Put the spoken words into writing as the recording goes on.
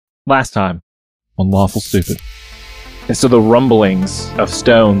last time on Lawful Stupid. And so the rumblings of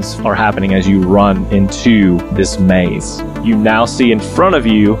stones are happening as you run into this maze. You now see in front of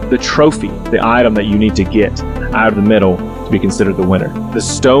you the trophy, the item that you need to get out of the middle to be considered the winner. The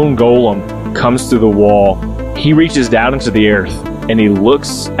stone golem comes through the wall. He reaches down into the earth and he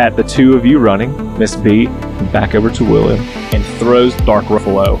looks at the two of you running, Miss B, and back over to William, and throws Dark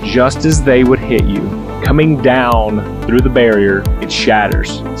Ruffalo. Just as they would hit you, coming down through the barrier, it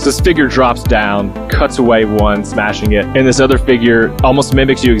shatters. So this figure drops down, cuts away one, smashing it, and this other figure almost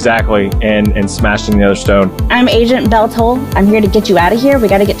mimics you exactly and smashing the other stone. I'm Agent Beltol. I'm here to get you out of here. We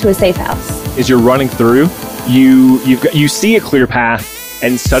got to get to a safe house. As you're running through, you see a clear path,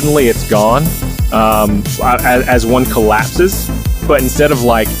 and suddenly it's gone as one collapses. But instead of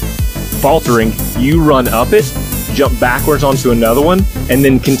like faltering, you run up it, jump backwards onto another one, and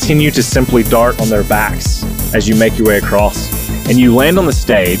then continue to simply dart on their backs as you make your way across. And you land on the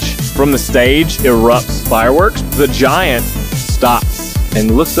stage. From the stage erupts fireworks. The giant stops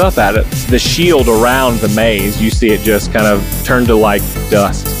and looks up at it. The shield around the maze, you see it just kind of turn to like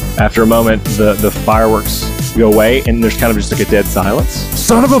dust. After a moment, the fireworks go away, and there's kind of just like a dead silence.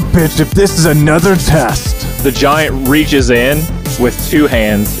 Son of a bitch, if this is another test. The giant reaches in with two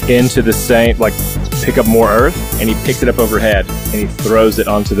hands into the same, like, pick up more earth, and he picks it up overhead, and he throws it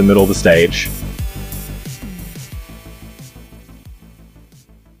onto the middle of the stage.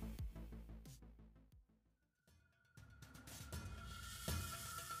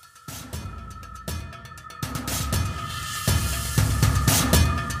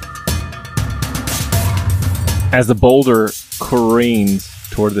 As the boulder careens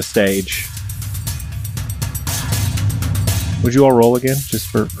toward the stage, would you all roll again, just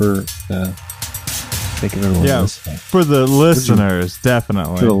for sake of everyone listening? For the listeners,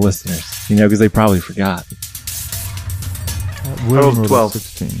 definitely. For the listeners, because they probably forgot. Total 12.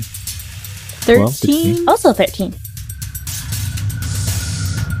 16. 13? Also 13.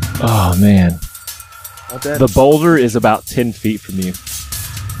 Oh, man. The boulder is about 10 feet from you,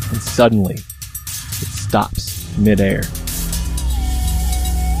 and suddenly it stops midair.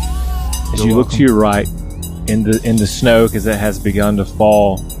 As you look to your right, in the snow, because it has begun to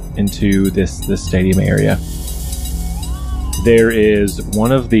fall into this stadium area, there is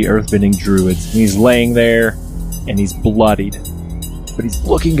one of the earthbending druids, and he's laying there, and he's bloodied, but he's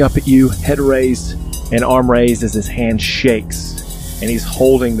looking up at you, head raised and arm raised, as his hand shakes, and he's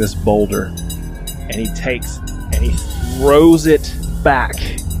holding this boulder, and he takes and he throws it back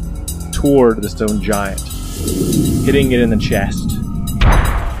toward the stone giant, hitting it in the chest,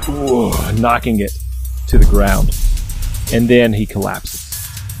 knocking it to the ground, and then he collapses.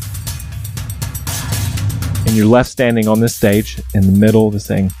 And you're left standing on this stage in the middle of this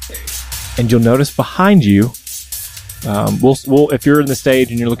thing, and you'll notice behind you, if you're in the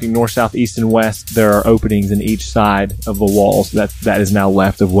stage and you're looking north, south, east, and west, there are openings in each side of the walls that is now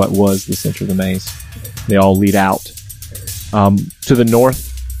left of what was the center of the maze. They all lead out. To the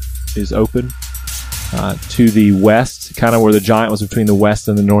north is open. To the west, kind of where the giant was between the west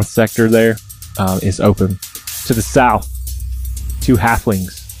and the north sector there, is open. To the south, 2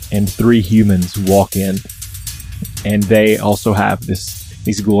 halflings and 3 humans walk in, and they also have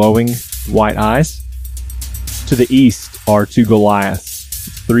these glowing white eyes. To the east are 2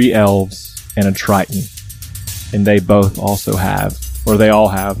 Goliaths, 3 elves, and a Triton, and they both also have, or they all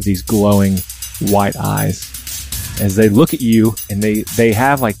have, these glowing white eyes as they look at you, and they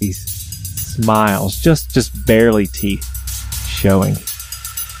have like these smiles, just barely teeth showing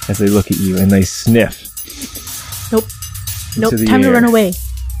as they look at you, and they sniff. Nope. Time to run away.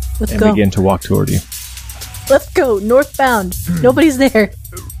 Let's go. And begin to walk toward you. Let's go. Northbound. Nobody's there.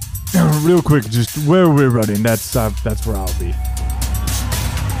 Real quick, just where we're running, that's where I'll be.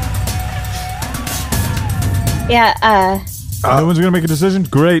 Yeah, No one's gonna make a decision?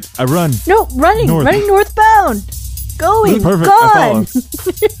 Great, I run. No, running northbound. Going. Perfect, Gone. I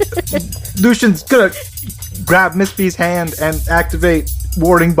follow. Lucian's gonna grab Miss B's hand and activate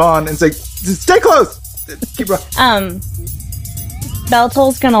warding bond and say, "Stay close." Keep running.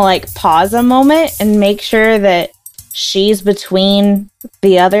 Beltol's gonna pause a moment and make sure that she's between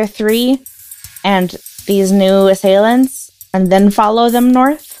the other 3 and these new assailants, and then follow them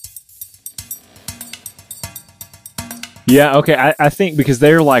north. Yeah, okay. I think because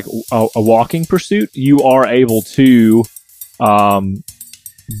they're like a walking pursuit, you are able to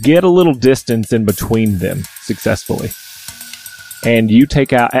get a little distance in between them successfully. And you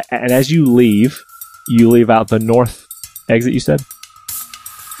take out, and as you leave out the north exit, you said?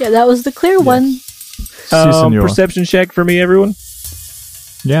 Yeah, that was the clear one. Perception check for me, everyone.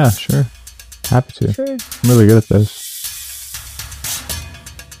 Yeah, sure. Happy to. Sure. I'm really good at this.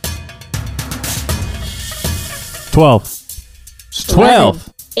 12. It's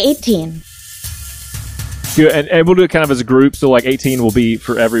 12. 18. Good, and we'll do it kind of as a group. So like 18 will be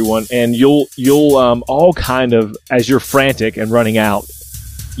for everyone, and you'll all kind of, as you're frantic and running out,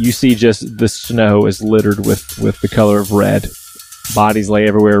 you see just the snow is littered with the color of red. Bodies lay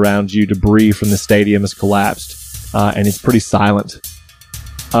everywhere around you. Debris from the stadium has collapsed, and it's pretty silent.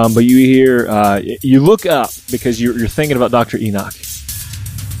 But you hear, you look up because you're thinking about Dr. Enoch,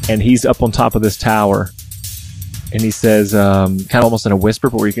 and he's up on top of this tower, and he says, kind of almost in a whisper,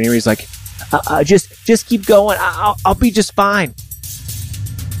 but where you can hear, he's like, just keep going. I'll be just fine.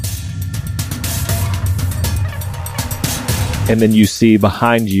 And then you see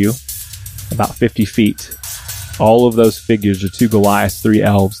behind you, about 50 feet, all of those figures are 2 Goliaths, 3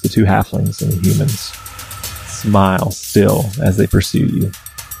 elves, the 2 halflings, and the humans smile still as they pursue you.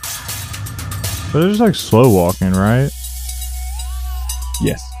 But they're just like slow walking, right?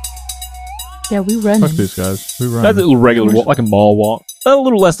 Yes. Yeah, we run. Fuck these guys. We run. That's a little regular walk, like a mall walk. A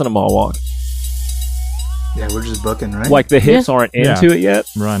little less than a mall walk. Yeah, we're just booking, right? Like the hips aren't into it yet?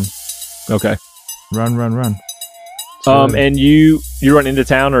 Run. Okay. Run. And you run into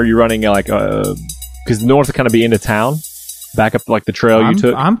town, or are you running like because north would kind of be into town, back up like the trail you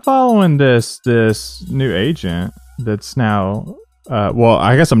took. I'm following this new agent that's now. Well,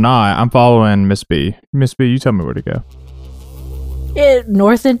 I guess I'm not. I'm following Miss B. Miss B, you tell me where to go.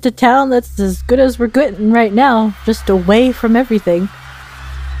 North into town. That's as good as we're getting right now. Just away from everything.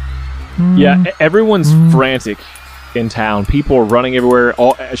 Yeah, everyone's frantic in town. People are running everywhere.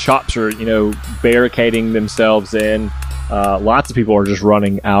 All shops are, barricading themselves in. Lots of people are just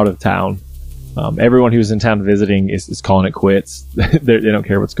running out of town. Everyone who's in town visiting is calling it quits. They don't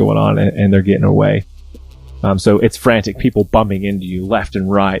care what's going on, and they're getting away. So it's frantic. People bumping into you left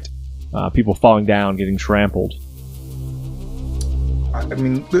and right. People falling down, getting trampled. I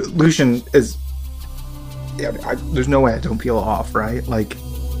mean, Lucian is... Yeah, there's no way I don't peel off, right? Like,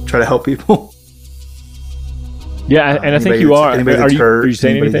 try to help people. Yeah, and I think you are. Are you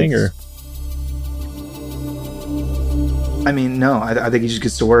saying anything, or? I mean, no. I think he just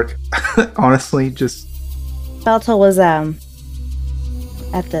gets to work. Honestly, just... Beltal was at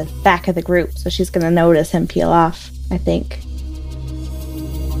the back of the group, so she's going to notice him peel off, I think.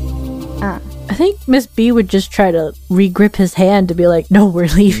 I think Miss B would just try to re-grip his hand to be like, no, we're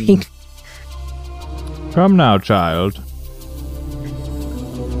leaving. Come now, child.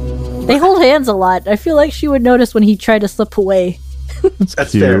 They hold hands a lot. I feel like she would notice when he tried to slip away. That's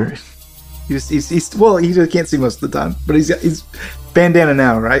cute. fair. He's well, he just can't see most of the time, but he's bandana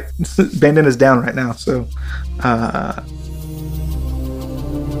now, right? Bandana's down right now, so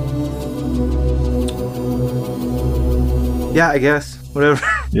yeah, I guess whatever.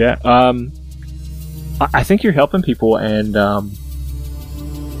 Yeah, I think you're helping people, and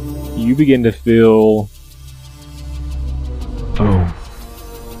you begin to feel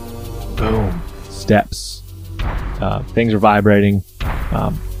boom steps. Things are vibrating.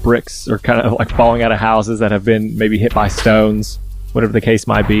 Bricks are kind of like falling out of houses that have been maybe hit by stones, whatever the case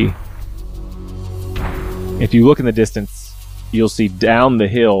might be. If you look in the distance, you'll see down the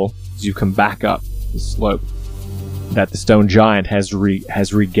hill as you come back up the slope that the stone giant has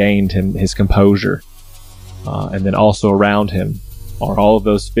regained his composure. And then also around him are all of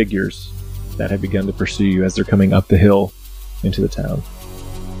those figures that have begun to pursue you as they're coming up the hill into the town.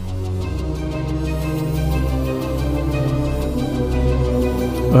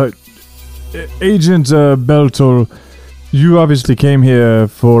 Agent Beltal, you obviously came here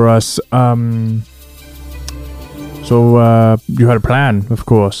for us. So you had a plan, of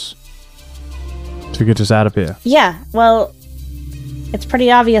course, to get us out of here. Yeah, well, it's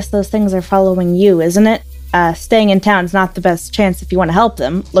pretty obvious those things are following you, isn't it? Staying in town's not the best chance if you want to help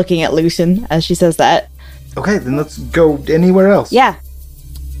them, looking at Lucian as she says that. Okay, then let's go anywhere else. Yeah.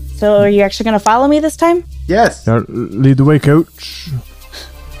 So are you actually going to follow me this time? Yes. Lead the way, coach.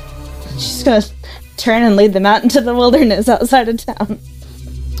 She's going to turn and lead them out into the wilderness outside of town.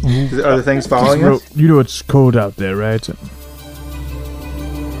 Are the things following us? You know it's cold out there, right?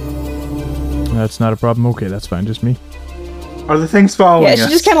 That's not a problem. Okay, that's fine. Just me. Are the things following us? Yeah,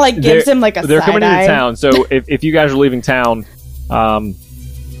 she just kind of like gives him like a They're coming side-eye. into town, so if you guys are leaving town,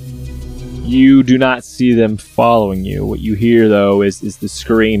 you do not see them following you. What you hear, though, is the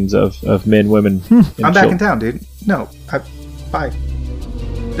screams of men, women, and I'm back in town, dude. No, bye.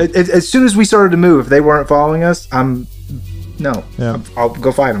 As soon as we started to move, if they weren't following us, I'll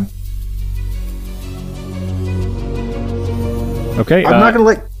go fight them. Okay, I'm not gonna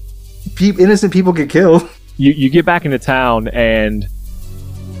let innocent people get killed. You get back into town, and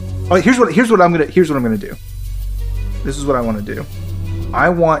here's what I'm gonna do. This is what I want to do. I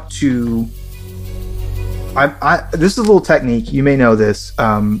want to This is a little technique. You may know this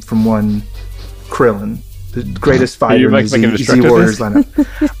from one Krillin, the greatest fighter in the Z Warriors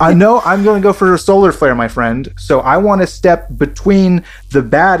lineup. I know I'm going to go for a solar flare, my friend. So I want to step between the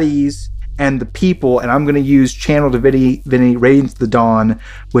baddies and the people, and I'm going to use Channel Divinity Radiance of the Dawn,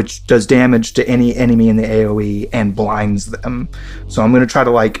 which does damage to any enemy in the AoE and blinds them. So I'm going to try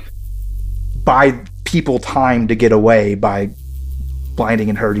to buy people time to get away by blinding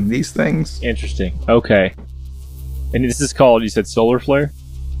and hurting these things. Interesting. Okay. And this is called, you said Solar Flare?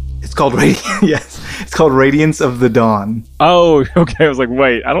 It's called Yes. It's called Radiance of the Dawn. Oh, okay. I was like,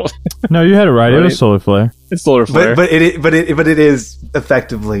 wait, I don't. No, you had it right. It was Solar Flare. It's Solar Flare. But it is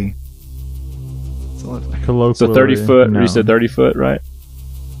effectively Solar Flare. So 30 foot. No. You said 30 foot, right?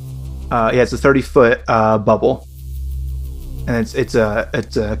 Yeah, it's a 30-foot bubble. And it's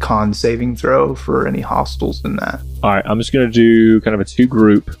a con saving throw for any hostiles in that. All right, I'm just going to do kind of a 2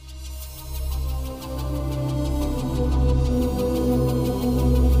 group.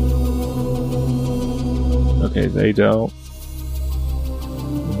 Okay, they don't.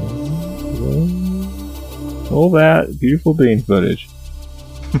 All that beautiful bean footage.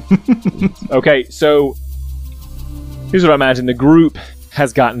 Okay, so here's what I imagine. The group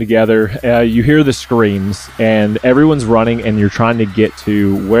has gotten together. You hear the screams, and everyone's running, and you're trying to get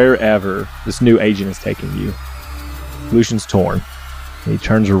to wherever this new agent is taking you. Lucian's torn. He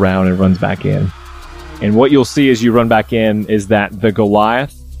turns around and runs back in. And what you'll see as you run back in is that the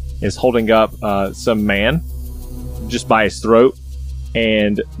Goliath is holding up some man just by his throat,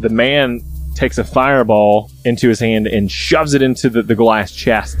 and the man takes a fireball into his hand and shoves it into the Goliath's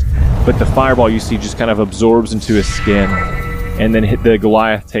chest, but the fireball, you see, just kind of absorbs into his skin. And then the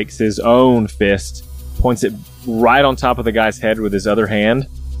Goliath takes his own fist, points it right on top of the guy's head with his other hand,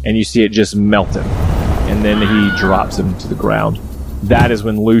 and you see it just melt him. And then he drops him to the ground. That is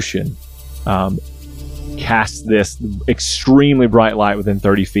when Lucian casts this extremely bright light within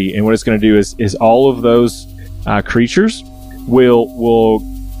 30 feet. And what it's going to do is all of those creatures will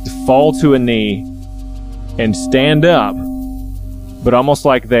fall to a knee and stand up, but almost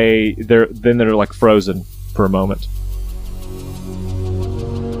like they're like frozen for a moment.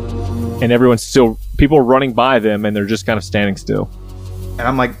 And everyone's still, people are running by them, and they're just kind of standing still. And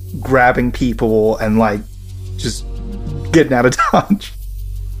I'm grabbing people and just getting out of dodge.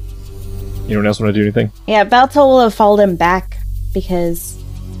 Anyone else want to do anything? Yeah, Balto will have followed him back because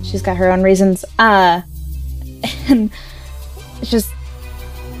she's got her own reasons. And just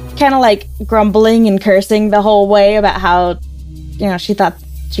kind of grumbling and cursing the whole way about how, she thought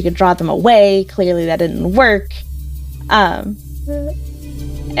she could draw them away. Clearly that didn't work.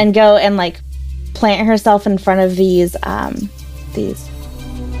 And go and plant herself in front of these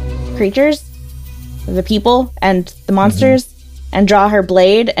creatures, the people and the monsters, and draw her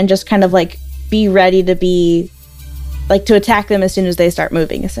blade and just kind of be ready to be to attack them as soon as they start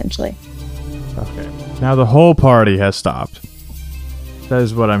moving, essentially. Okay. Now the whole party has stopped. That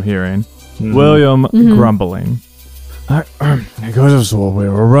is what I'm hearing. William grumbling. He goes, well, we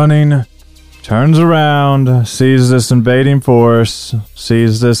were running. Turns around, sees this invading force,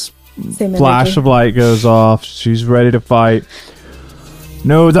 sees this flash of light goes off. She's ready to fight.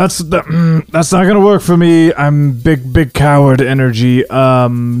 No, that's not gonna work for me. I'm big coward energy.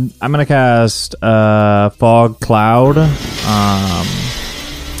 I'm gonna cast fog cloud.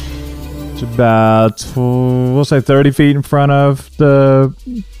 It's about we'll say 30 feet in front of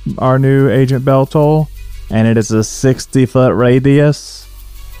our new Agent Beltol, and it is a 60-foot radius.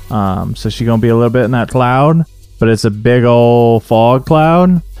 So she's gonna be a little bit in that cloud, but it's a big old fog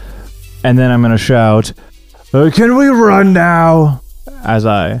cloud. And then I'm gonna shout, "Can we run now?" as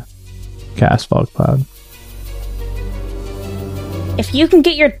I cast fog cloud. If you can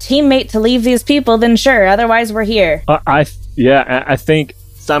get your teammate to leave these people, then sure. Otherwise, we're here. I think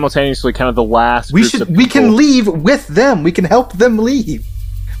simultaneously, kind of the last. We can leave with them. We can help them leave.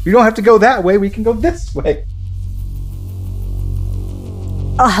 We don't have to go that way. We can go this way.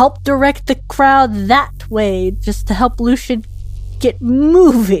 I'll help direct the crowd that way, just to help Lucian get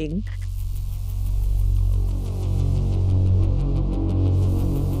moving.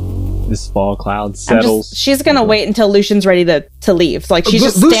 This fall cloud settles. She's gonna wait until Lucian's ready to leave. So she's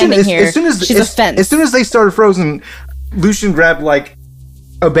just standing here. She's a fence. As soon as they started frozen, Lucian grabbed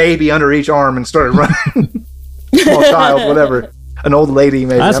a baby under each arm and started running. Small child, whatever. An old lady,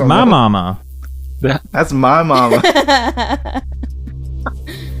 maybe. That's my mama. That's my mama.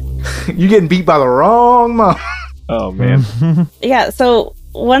 You getting beat by the wrong mom. Oh man. Yeah, so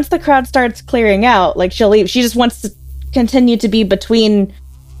once the crowd starts clearing out, she'll leave. She just wants to continue to be between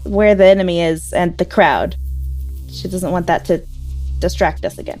where the enemy is and the crowd. She doesn't want that to distract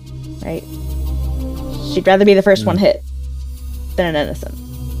us again, right? She'd rather be the first one hit than an innocent.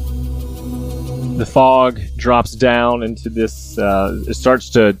 The fog drops down into this. It starts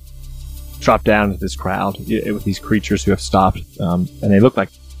to drop down into this crowd with these creatures who have stopped, and they look like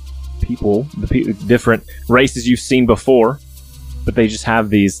people, different races you've seen before, but they just have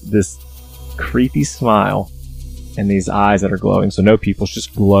this creepy smile and these eyes that are glowing. So no people, it's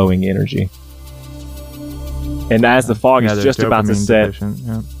just glowing energy. And as the fog is just about to set,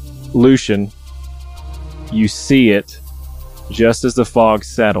 Lucian, you see it just as the fog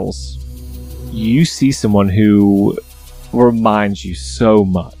settles. You see someone who reminds you so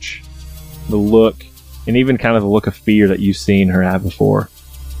much. The look, and even kind of the look of fear that you've seen her have before,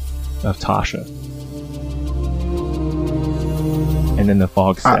 of Tasha. And then the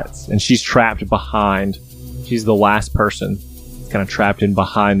fog sets, and she's trapped behind. She's the last person, kind of trapped in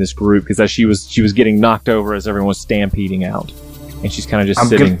behind this group, because as she was getting knocked over as everyone was stampeding out, and she's kind of just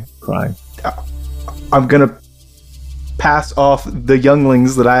sitting, crying. I'm gonna pass off the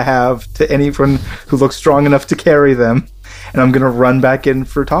younglings that I have to anyone who looks strong enough to carry them, and I'm gonna run back in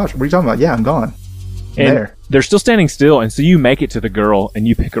for Tasha. What are you talking about? Yeah, I'm gone. And they're still standing still, and so you make it to the girl, and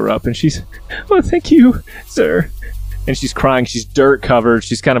you pick her up, and she's, "Oh, thank you, sir." And she's crying. She's dirt covered.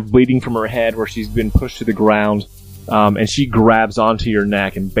 She's kind of bleeding from her head where she's been pushed to the ground. And she grabs onto your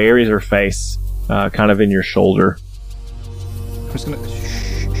neck and buries her face kind of in your shoulder. I'm just gonna...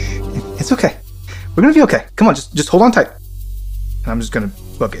 Shh. It's okay. We're gonna be okay. Come on, just hold on tight. And I'm just gonna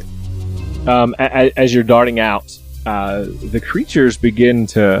book it. As you're darting out, the creatures begin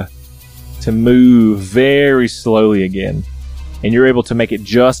to move very slowly again. And you're able to make it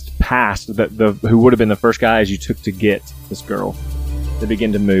just past the who would have been the first guys you took to get this girl. They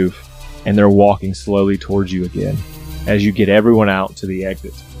begin to move, and they're walking slowly towards you again as you get everyone out to the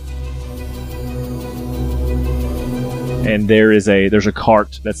exit. And there's a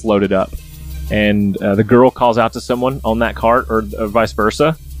cart that's loaded up, and the girl calls out to someone on that cart, or vice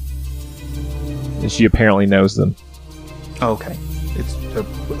versa, and she apparently knows them. Okay, it's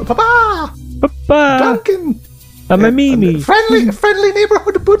Papa, Duncan. I'm a Mimi. Friendly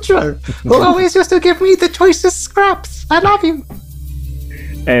neighborhood butcher who always used to give me the choicest scraps. I love you.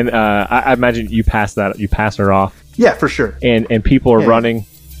 And I imagine you pass her off. Yeah, for sure. And people are running.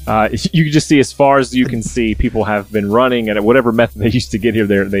 You can just see, as far as you can see, people have been running, and at whatever method they used to get here,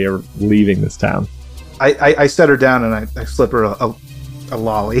 they are leaving this town. I set her down and I slip her a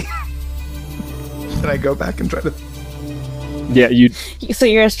lolly. And I go back and try to... Yeah, So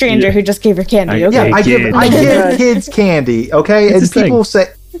you're a stranger who just gave her candy. Okay. Yeah, I give kids candy. Okay, it's and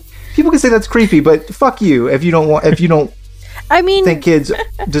people can say that's creepy, but fuck you if you don't. I mean, think kids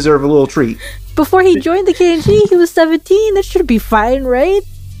deserve a little treat. Before he joined the KNG, he was 17. That should be fine, right?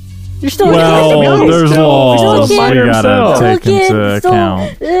 You're still there's laws we gotta take into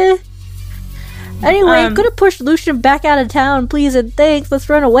account. Anyway, gonna push Lucian back out of town, please and thanks. Let's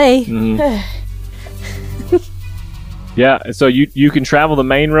run away. Mm-hmm. Yeah, so you can travel the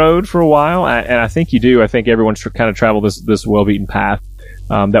main road for a while, and I think you do. I think everyone should kind of travel this well-beaten path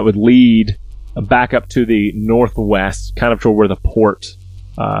that would lead back up to the northwest, kind of to where the port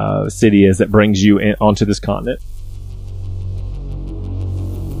city is that brings you onto this continent.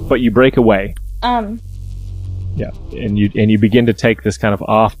 But you break away. Yeah, and you begin to take this kind of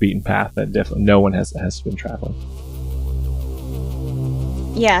off-beaten path that definitely no one has been traveling.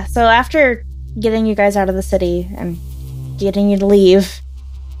 Yeah, so after getting you guys out of the city and getting you to leave,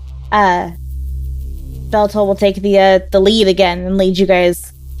 Beltol will take the lead again and lead you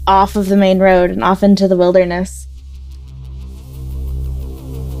guys off of the main road and off into the wilderness.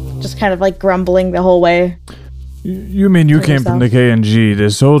 Just kind of like grumbling the whole way. You mean you came from the KNG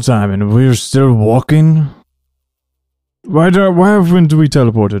this whole time and we're still walking? Why haven't we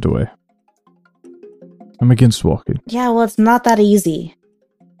teleported away? I'm against walking. Yeah, well, it's not that easy.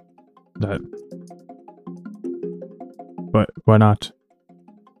 But why not?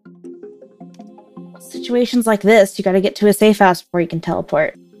 Situations like this, you gotta get to a safe house before you can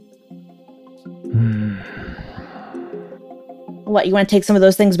teleport. What, you want to take some of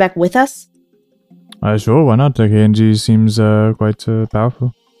those things back with us? Sure, why not? The KNG seems quite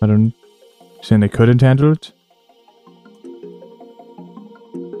powerful. Saying they couldn't handle it?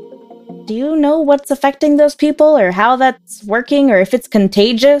 Do you know what's affecting those people, or how that's working, or if it's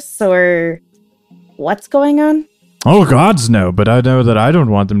contagious, or what's going on? Oh, gods, no, but I know that I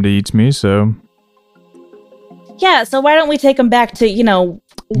don't want them to eat me, so... Yeah, so why don't we take them back to,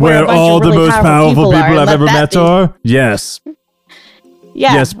 where all the most powerful people I've ever met are? Yes.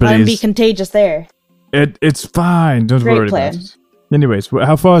 Yeah, yes, please. Let them be contagious there. It's fine, don't worry about it. Anyways,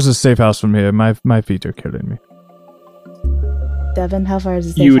 how far is the safe house from here? My feet are killing me. Devin, how far is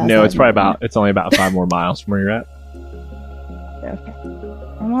the safe You would house know. out It's in probably Vermont? it's only about 5 more miles from where you're at. Okay.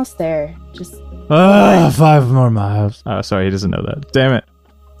 Almost there. Just 5 more miles. Oh, sorry, he doesn't know that. Damn it.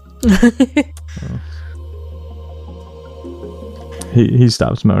 He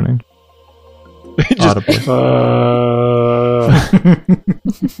stops moaning. Audibly.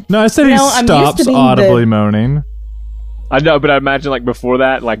 No, I said he stops audibly moaning. I know, but I imagine like before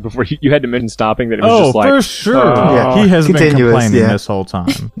that, like before you had to mention stopping, that it was just like, for sure. He has been complaining this whole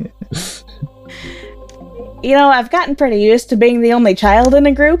time. You know, I've gotten pretty used to being the only child in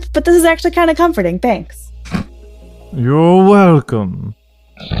a group, but this is actually kind of comforting. Thanks. You're welcome.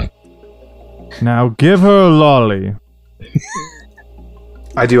 Now give her a lolly.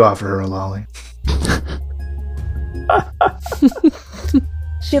 I do offer her a lolly.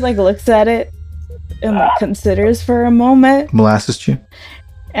 She like looks at it and like considers for a moment, Molasses chew.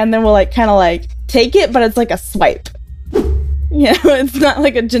 and then we'll like kind of like take it, but it's like a swipe. You know, it's not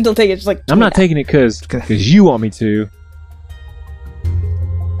like a gentle take. It's just like I'm not taking it because you want me to.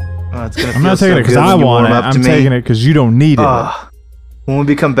 I'm not taking it because I want it. I'm taking it because you don't need it. When we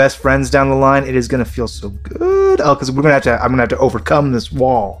become best friends down the line, it is gonna feel so good. Oh, because I'm gonna have to overcome this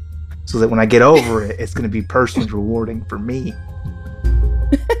wall, so that when I get over it, it's gonna be personally rewarding for me.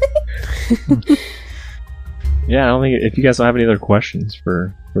 Yeah, I don't think if you guys don't have any other questions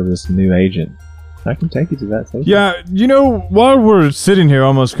for this new agent, I can take you to that station. Yeah, you know, while we're sitting here,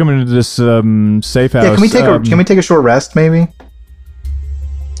 almost coming into this safe house. Yeah, can we take a short rest, maybe?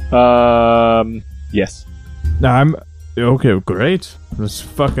 Yes. I'm okay. Great. Let's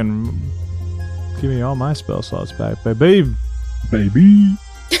fucking give me all my spell slots back, baby. Baby.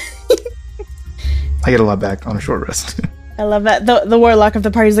 I get a lot back on a short rest. I love that. The warlock of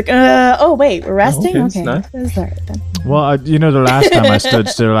the party is like, oh wait, we're resting? Okay. Nice. That's all right then. Well, the last time I stood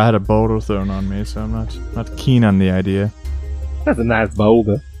still, I had a boulder thrown on me, so I'm not keen on the idea. That's a nice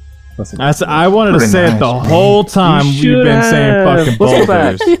boulder. I wanted to say it the whole time we've been saying fucking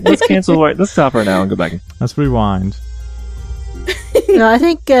boulders. Let's cancel. Let's stop right now and go back. Let's rewind. No, I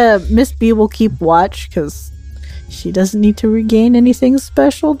think Miss B will keep watch because she doesn't need to regain anything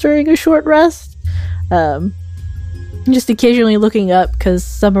special during a short rest. Just occasionally looking up because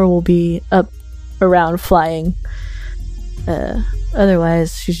Summer will be up around flying.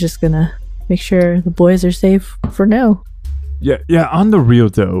 Otherwise, she's just gonna make sure the boys are safe for now. Yeah. On the real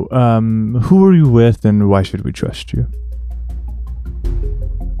though, who are you with, and why should we trust you?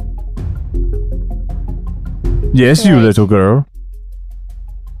 Yes, you little girl.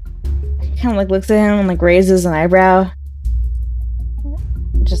 Kind of like looks at him and like raises an eyebrow.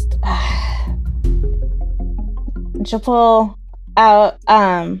 Just she'll pull out.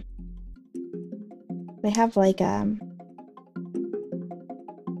 They have like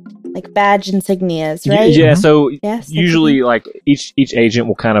badge insignias, right? Yeah. So Yes, usually, like each agent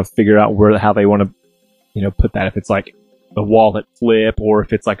will kind of figure out how they want to, put that. If it's like a wallet flip, or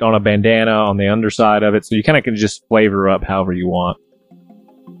if it's like on a bandana on the underside of it. So you kind of can just flavor up however you want.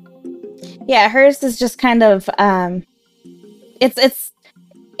 Yeah, hers is just kind of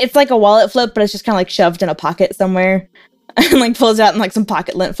it's like a wallet flip, but it's just kind of like shoved in a pocket somewhere, and like pulls out and like some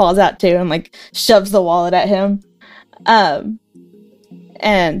pocket lint falls out too, and like shoves the wallet at him. And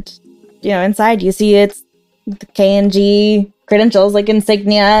inside you see it's the KNG credentials, like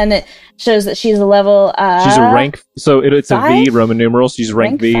insignia, and it shows that she's a level. She's a rank, so it's 5? A V Roman numerals. She's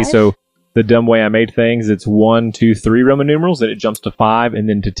rank V. 5? So the dumb way I made things, it's 1, 2, 3 Roman numerals, then it jumps to 5 and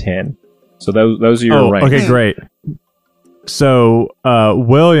then to 10. So those are your ranks. Okay, great. So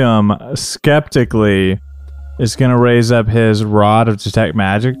William skeptically is going to raise up his rod of detect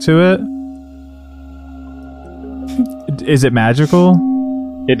magic to it. Is it magical?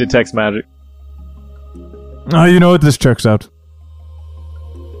 It detects magic. Oh, you know what? This checks out.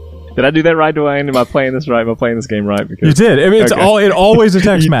 Did I do that right, Dwayne? Am I playing this right? Am I playing this game right? Because you did. I mean, it always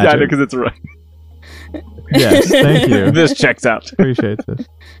detects magic. Yeah, because it's right. Yes, thank you. This checks out. Appreciate this.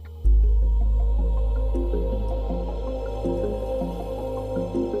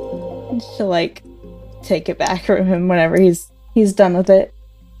 She'll like take it back from him whenever he's done with it.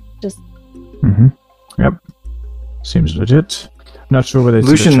 Just. Yep. Seems legit. Not sure whether it's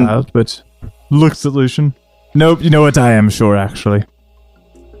a child, but looks at Lucian. Nope. You know what? I am sure, actually.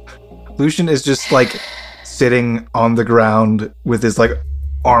 Lucian is just like sitting on the ground with his like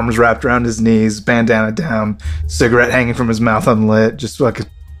arms wrapped around his knees, bandana down, cigarette hanging from his mouth unlit, just like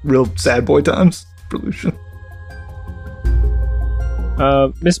real sad boy times for Lucian.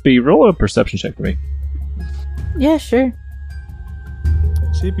 Miss B, roll a perception check for me. Yeah, sure.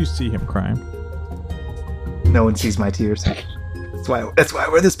 See if you see him crying. No one sees my tears. That's why I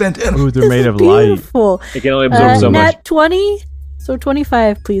wear this bandana. Ooh, they're made of beautiful. light. It can only absorb so much. Nat 20? So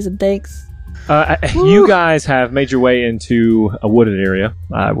 25, please, and thanks. You guys have made your way into a wooded area.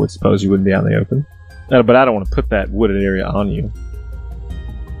 I would suppose you wouldn't be out in the open. But I don't want to put that wooded area on you.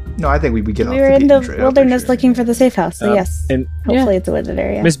 No, I think we get off. We were in the wilderness looking for the safe house, so yes. And hopefully it's a wooded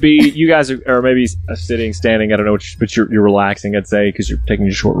area. Miss B, you guys are maybe sitting, standing, I don't know, but you're relaxing, I'd say, because you're taking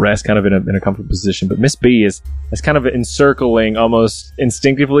a short rest, kind of in a comfortable position. But Miss B is kind of encircling, almost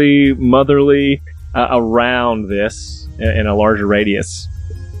instinctively, motherly, around this in a larger radius.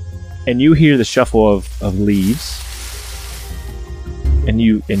 And you hear the shuffle of leaves. And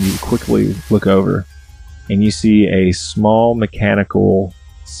you quickly look over, and you see a small mechanical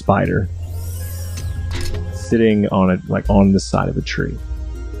spider sitting on the side of a tree.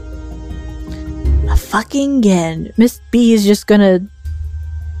 Fucking again. Miss B is just gonna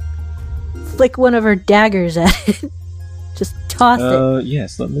flick one of her daggers at it. Just toss it.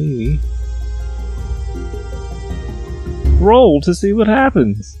 Yes, let me roll to see what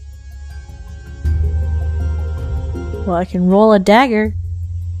happens. Well, I can roll a dagger.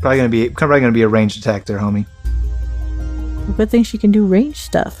 Probably gonna be a ranged attack there, homie. Good thing she can do range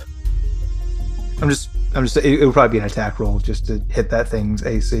stuff. I'm just. It would probably be an attack roll just to hit that thing's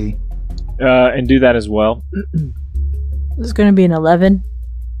AC. And do that as well. This is going to be an 11.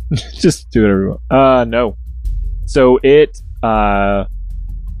 Just do it, everyone. No. So it. I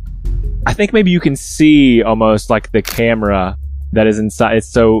think maybe you can see almost like the camera that is inside.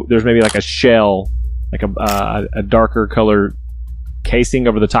 So there's maybe like a shell, like a darker color casing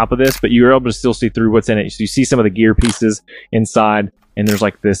over the top of this, but you're able to still see through what's in it. So you see some of the gear pieces inside, and there's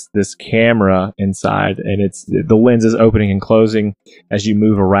like this camera inside, and the lens is opening and closing as you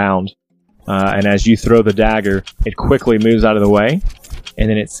move around. And as you throw the dagger, it quickly moves out of the way, and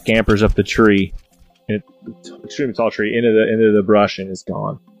then it scampers up the tree, and extremely tall tree, into the brush, and is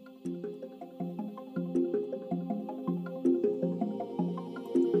gone.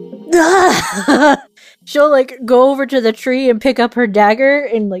 She'll like go over to the tree and pick up her dagger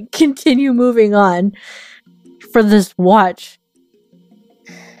and like continue moving on for this watch.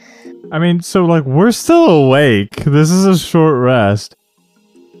 I mean, so like we're still awake. This is a short rest.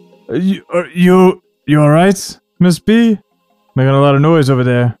 You all right, Miss B? Making a lot of noise over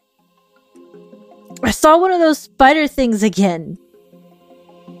there. I saw one of those spider things again.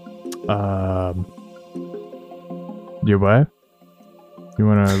 You what? You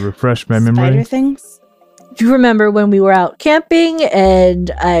want to refresh my memory? Spider things? Do you remember when we were out camping and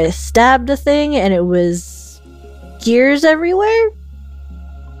I stabbed a thing and it was gears everywhere?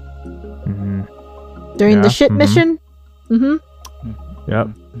 Mm-hmm. During the shit mission? Mm-hmm. Yep.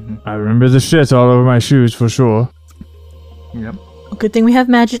 Mm-hmm. I remember the shit all over my shoes for sure. Yep. Good thing we have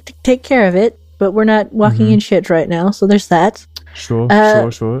magic to take care of it, but we're not walking in shit right now, so there's that. Sure.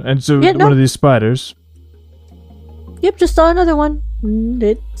 And so one of these spiders. Yep, just saw another one. And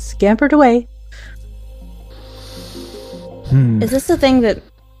it scampered away. Is this the thing that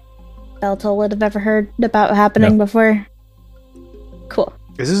Beltol would have ever heard about happening before? Cool.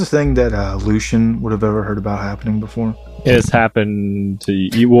 Is this a thing that Lucian would have ever heard about happening before? It has happened to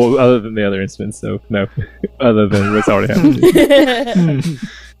you, well, other than the other incidents, so no. Other than what's already happened.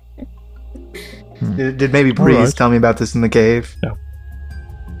 Did maybe Breeze tell me about this in the cave? No.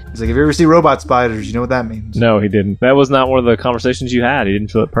 He's like, if you ever see robot spiders, you know what that means. No, he didn't. That was not one of the conversations you had. He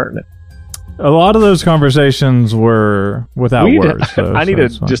didn't feel it pertinent. A lot of those conversations were without words. Though, I need a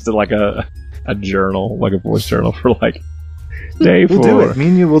journal, like a voice journal for like day 4. We'll do it. Me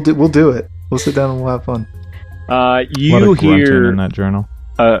and you, we'll do it. We'll sit down and we'll have fun. You hear in that journal.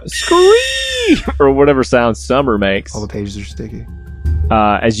 Scream or whatever sound Summer makes. All the pages are sticky.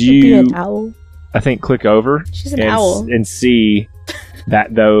 As Be you, an owl. I think, click over She's an owl. and see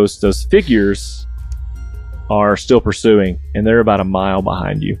that those figures are still pursuing, and they're about a mile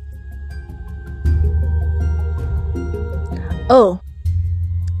behind you. Oh.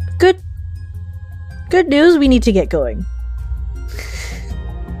 Good news, we need to get going.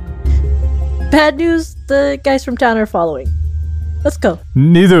 Bad news, the guys from town are following. Let's go.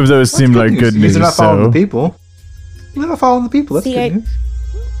 Neither of those seem like good news. They're not following the people. They're not following the people. That's good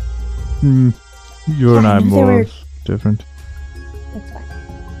news. You and I more different. That's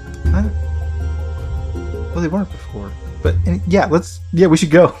fine. Well, they weren't before. But we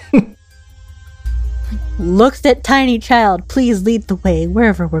should go. Looks at tiny child, please lead the way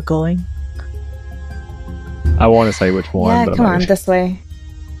wherever we're going. I want to say which one. Yeah, but come I'm on, not this way.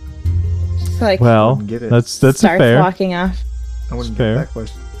 Just like well, get it. that's starts fair. walking off. I wouldn't fair. get that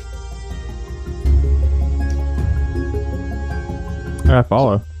question. I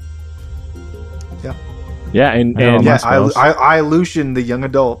follow. Yeah, I I Lucian, the young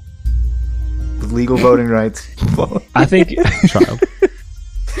adult with legal voting rights. people. I think child.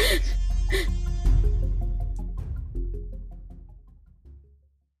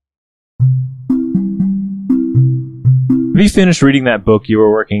 Have you finished reading that book you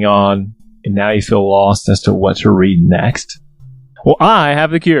were working on, and now you feel lost as to what to read next? Well, I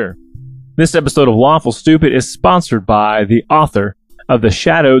have the cure. This episode of Lawful Stupid is sponsored by the author of the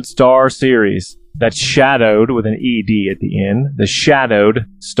Shadowed Star series. That's Shadowed with an ED at the end. The Shadowed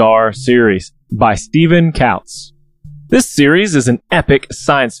Star series by Stephen Kautz. This series is an epic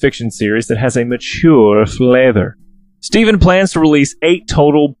science fiction series that has a mature flavor. Stephen plans to release 8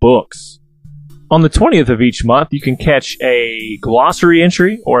 total books. On the 20th of each month, you can catch a glossary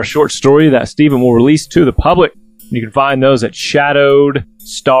entry or a short story that Stephen will release to the public. You can find those at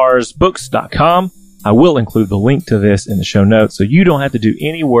shadowedstarsbooks.com. I will include the link to this in the show notes, so you don't have to do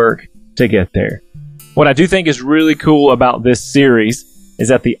any work to get there. What I do think is really cool about this series is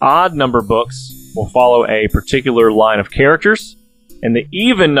that the odd number books will follow a particular line of characters, and the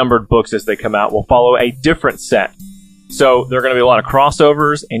even numbered books as they come out will follow a different set. So there are going to be a lot of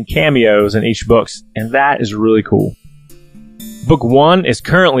crossovers and cameos in each book, and that is really cool. Book 1 is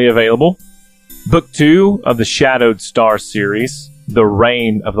currently available. Book 2 of the Shadowed Star series, The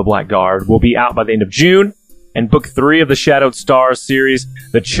Reign of the Black Guard, will be out by the end of June, and Book 3 of the Shadowed Star series,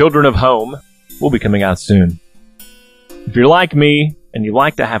 The Children of Home, will be coming out soon. If you're like me, and you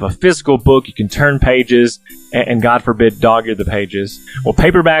like to have a physical book you can turn pages, and God forbid dog-ear the pages, well,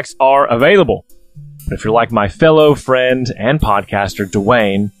 paperbacks are available. But if you're like my fellow friend and podcaster,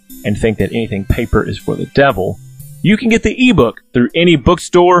 Dwayne, and think that anything paper is for the devil, you can get the ebook through any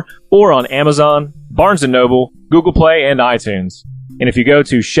bookstore or on Amazon, Barnes & Noble, Google Play, and iTunes. And if you go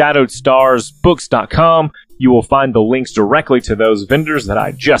to shadowedstarsbooks.com, you will find the links directly to those vendors that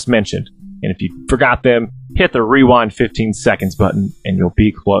I just mentioned. And if you forgot them, hit the rewind 15 seconds button and you'll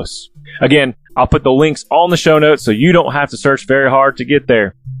be close. Again, I'll put the links all in the show notes so you don't have to search very hard to get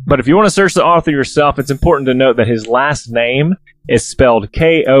there. But if you want to search the author yourself, it's important to note that his last name is spelled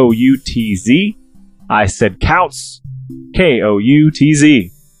Koutz. I said Kautz, Koutz.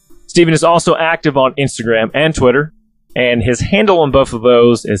 Stephen is also active on Instagram and Twitter, and his handle on both of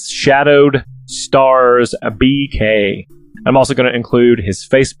those is Shadowed Stars BK. I'm also going to include his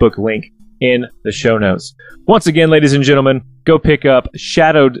Facebook link in the show notes. Once again, ladies and gentlemen, go pick up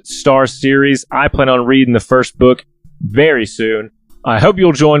Shadowed Star series. I plan on reading the first book very soon. I hope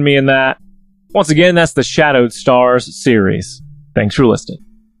you'll join me in that. Once again, that's the Shadowed Stars series. Thanks for listening.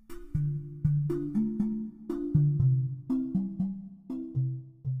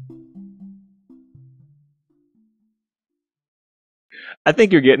 I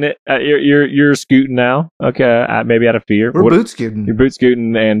think you're getting it. You're scooting now. Okay, maybe out of fear. We're boot scooting. You're boot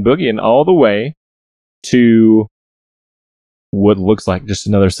scooting and boogieing all the way to what looks like just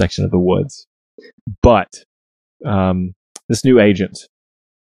another section of the woods. But this new agent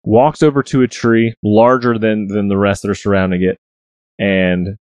walks over to a tree larger than the rest that are surrounding it,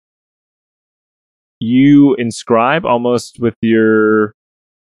 and you inscribe almost with your,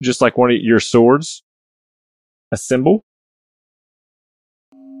 just like one of your swords, a symbol.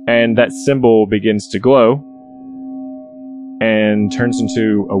 And that symbol begins to glow and turns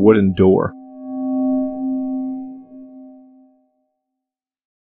into a wooden door.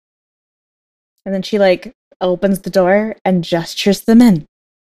 And then she opens the door and gestures them in.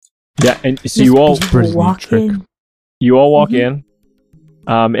 Yeah, and so you all walk in. You all walk in.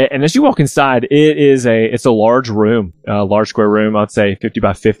 And as you walk inside, it's a large room, a large square room. I'd say 50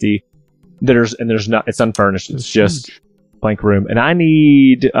 by 50. It's unfurnished. It's just blank room. And I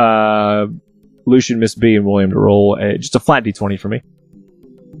need Lucian, Miss B, and William to roll just a flat d20 for me.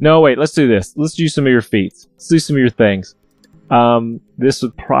 No, wait, let's do this. Let's do some of your feats. Let's do some of your things. This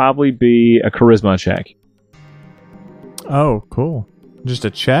would probably be a charisma check. Oh, cool. Just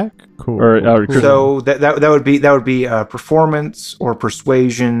a check? Cool. So that would be performance or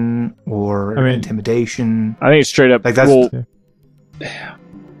persuasion or intimidation. I think it's straight up. Like that's.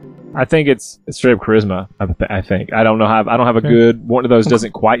 I think it's straight up charisma. I think I don't know how. I don't have a good one of those.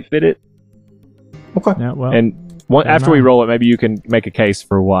 Doesn't quite fit it. Okay. Yeah. Well. And after we roll it, maybe you can make a case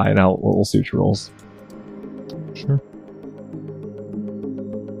for why, and we'll see what your rolls. Sure.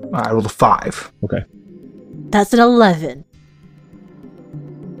 I rolled a 5. Okay. That's an 11.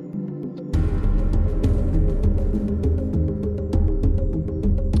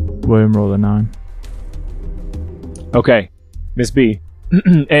 William rolled a 9. Okay, Miss B.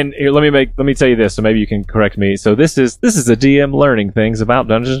 And here, let me tell you this, so maybe you can correct me. So this is a DM learning things about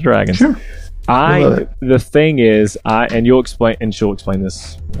Dungeons and Dragons. Sure. The thing is, and you'll explain, and she'll explain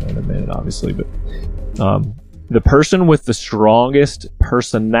this in a minute, obviously, but the person with the strongest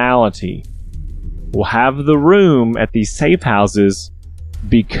personality will have the room at these safe houses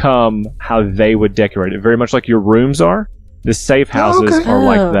become how they would decorate it. Very much like your rooms are. The safe houses are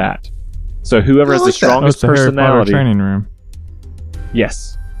like that. So whoever has the strongest personality. Training room.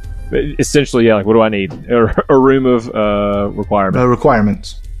 Yes. Essentially, yeah, like what do I need? A room of requirements.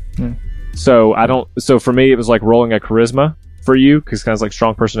 Requirements. Yeah. So for me, it was like rolling a charisma for you, because kind of like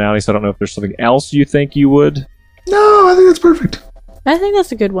strong personality, so I don't know if there's something else you think you would. No, I think that's perfect. I think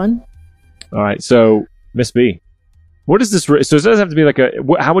that's a good one. All right, so Miss B, what is this? So it doesn't have to be like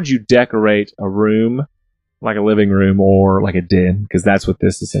how would you decorate a room, like a living room or like a den? Because that's what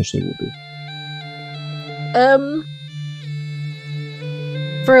this essentially will be.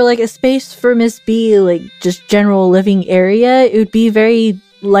 For like a space for Miss B, like just general living area, it would be very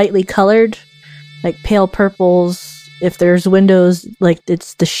lightly colored, like pale purples. If there's windows, like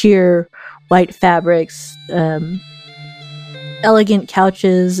it's the sheer white fabrics, elegant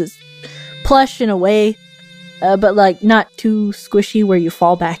couches, it's plush in a way, but like not too squishy where you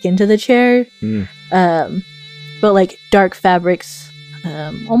fall back into the chair. But like dark fabrics,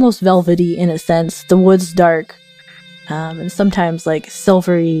 almost velvety in a sense. The wood's dark, and sometimes like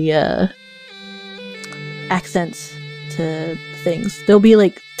silvery accents to things. There'll be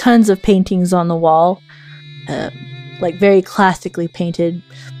like tons of paintings on the wall, like very classically painted,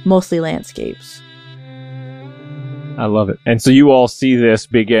 mostly landscapes. I love it. And so you all see this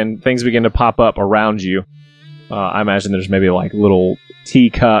things begin to pop up around you. I imagine there's maybe like little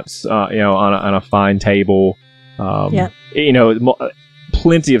teacups, on a fine table.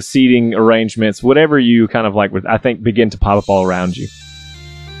 Plenty of seating arrangements, whatever you kind of like, I think begin to pop up all around you.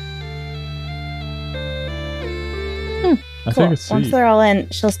 I think it's Once they're all in,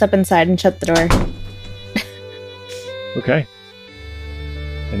 she'll step inside and shut the door. Okay.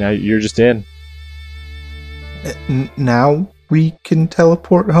 And now you're just in. Now we can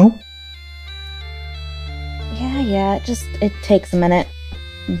teleport home? Yeah, it takes a minute.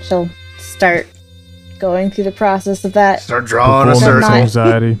 And she'll start going through the process of that. Start drawing a circle. circle.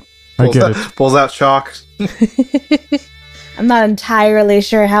 Anxiety. I get it. Pulls out chalk. I'm not entirely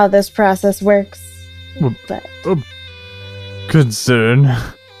sure how this process works. But concern.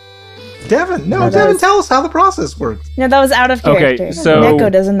 Devin, tell us how the process works. No, that was out of character. Okay, so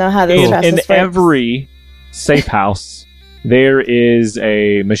Neko doesn't know how this process works. In every safe house, there is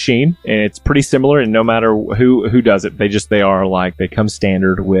a machine, and it's pretty similar, and no matter who does it, they come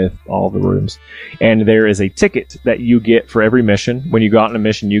standard with all the rooms. And there is a ticket that you get for every mission. When you go out on a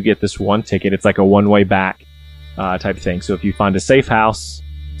mission, you get this one ticket. It's like a one-way back type of thing. So if you find a safe house,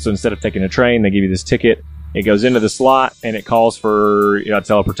 so instead of taking a train, they give you this ticket. It goes into the slot, and it calls for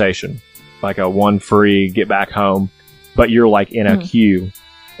teleportation, like a one free get back home. But you're like in a queue,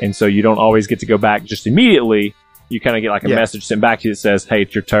 and so you don't always get to go back just immediately. You kind of get like a message sent back to you that says, hey,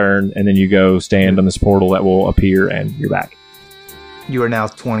 it's your turn, and then you go stand on this portal that will appear, and you're back. You are now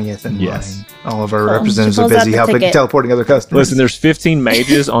 20th in line. All of our representatives are busy teleporting other customers. Listen, there's 15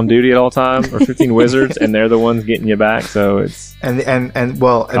 mages on duty at all time, or 15 wizards, and they're the ones getting you back, so it's... And it's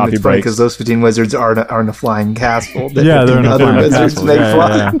funny because those 15 wizards are in a flying castle. Yeah, they're in a flying castle.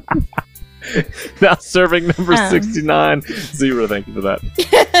 Fly. Yeah. Now serving number 69. Zero, thank you for that.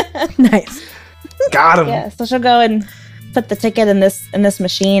 Nice. Got him. Yeah, so she'll go and put the ticket in this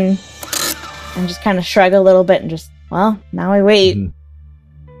machine and just kind of shrug a little bit and just, now we wait.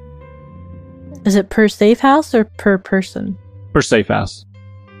 Is it per safe house or per person? Per safe house.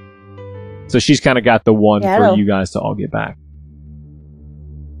 So she's kind of got the one for you guys to all get back.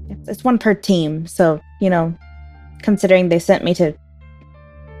 It's one per team, so, considering they sent me to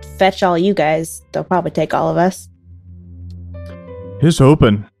fetch all you guys, they'll probably take all of us. Here's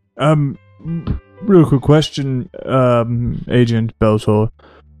hoping. Real quick question, Agent Beltor.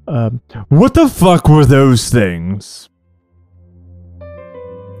 What the fuck were those things?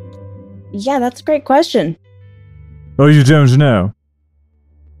 Yeah, that's a great question. Oh, you don't know?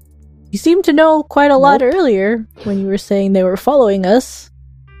 You seemed to know quite a lot earlier when you were saying they were following us.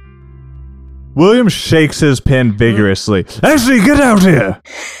 William shakes his pen vigorously. Ashley, get out here!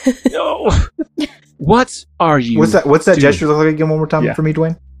 No! What are you What's that gesture look like again one more time for me,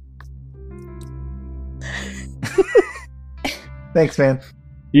 Dwayne? Thanks, man.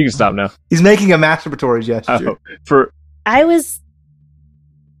 You can stop now. He's making a masturbatory gesture.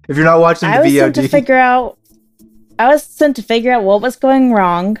 If you're not watching the VOD. I was sent to figure out what was going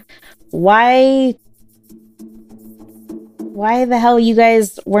wrong. Why the hell you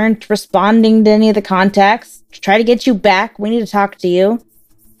guys weren't responding to any of the contacts? To try to get you back, we need to talk to you.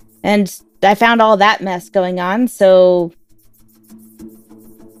 And I found all that mess going on, so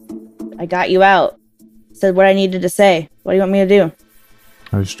I got you out. Said what I needed to say. What do you want me to do?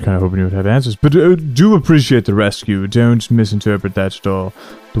 I was kind of hoping you would have answers, but do appreciate the rescue. Don't misinterpret that at all.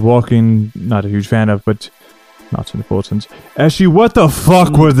 The walking, not a huge fan of, but not so important. Eshi, what the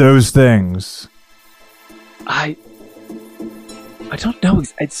fuck were those things? I don't know.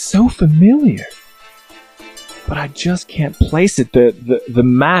 It's so familiar, but I just can't place it. The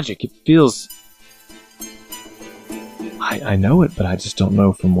magic. It feels. I know it, but I just don't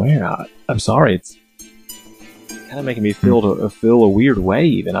know from where. I'm sorry. It's kind of making me feel a weird way.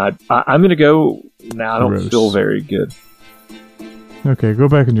 Even I'm gonna go now. I don't feel very good. Okay, go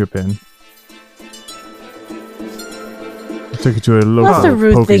back in your pen. I'll take you to a local. What's the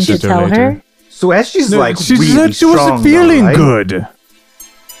rude thing to tell her? So as she's really said she wasn't feeling good.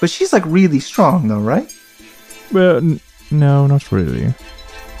 But she's like really strong though, right? Well, no, not really.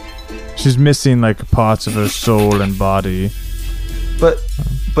 She's missing like parts of her soul and body. But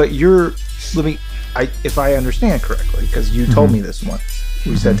if I understand correctly, because you told me this once.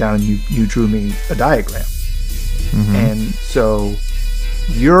 We sat down and you drew me a diagram. And so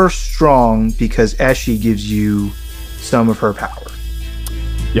you're strong because Eshi gives you some of her power.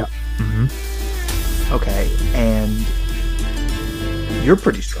 Yeah. Okay, and you're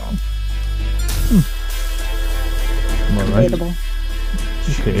pretty strong. Debatable.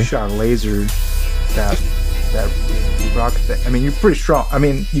 You shot a laser, that rocket thing. I mean, you're pretty strong. I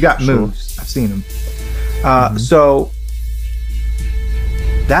mean, you got moves. I've seen them. So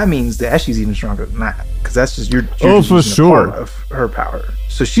that means that Eshi's even stronger than that, because that's just you're just for sure part of her power.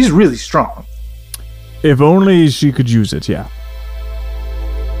 So she's really strong. If only she could use it, yeah.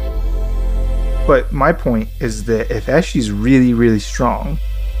 But my point is that if Eshi's really, really strong,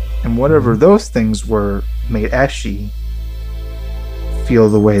 and whatever those things were made Eshi feel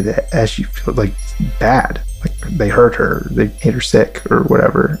the way that Eshi feel like bad, like they hurt her, they made her sick or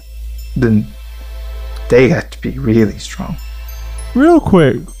whatever, then they have to be really strong. Real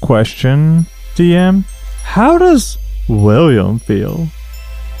quick question, DM. How does William feel?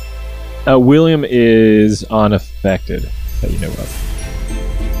 William is unaffected, that you know of.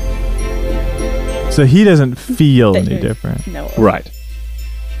 So he doesn't feel any different. No. Right.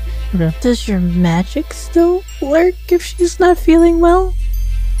 Okay. Does your magic still work if she's not feeling well?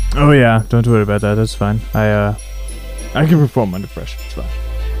 Oh yeah, don't worry about that. That's fine. I can perform under pressure. It's fine.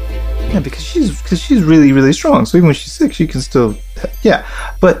 Yeah, because she's really, really strong. So even when she's sick, she can still. Yeah,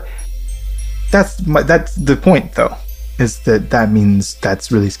 but that's the point, though, is that means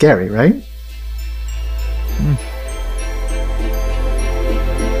that's really scary, right?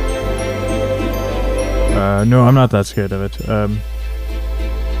 No, I'm not that scared of it.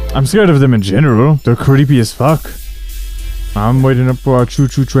 I'm scared of them in general. They're creepy as fuck. I'm waiting up for our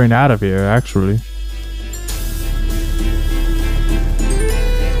choo-choo train out of here, actually.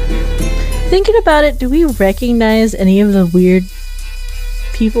 Thinking about it, do we recognize any of the weird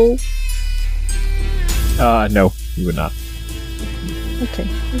people? No, you would not. Okay,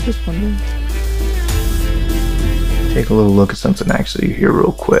 I was just wondering. Take a little look at something actually here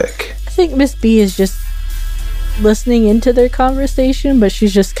real quick. I think Miss B is just listening into their conversation, but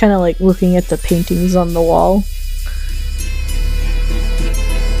she's just kind of like looking at the paintings on the wall.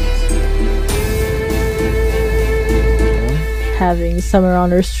 Having Summer on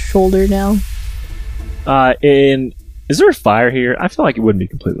her shoulder now. Is there a fire here? I feel like it wouldn't be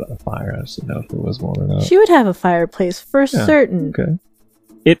completely on fire. I just didn't know if there was one or not. She would have a fireplace for certain. Okay.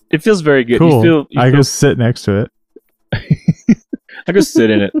 It feels very good. Cool. I go sit next to it. I go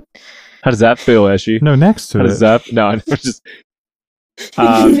sit in it. How does that feel, Eshi? No, next to it. How does that? No, I'm just.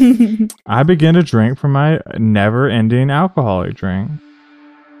 I begin to drink from my never-ending alcoholic drink.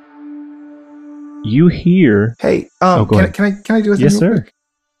 You hear? Hey, can I do a thing? Yes, sir. Quick?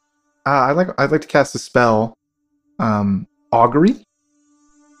 I'd like to cast a spell, augury.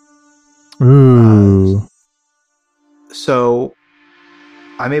 Ooh. So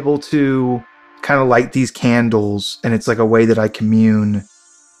I'm able to kind of light these candles, and it's like a way that I commune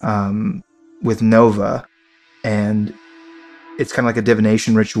with Nova, and it's kind of like a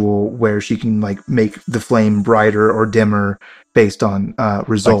divination ritual where she can like make the flame brighter or dimmer based on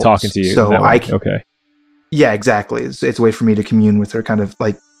results. Like talking to you. So I can, okay. Yeah, exactly. It's a way for me to commune with her, kind of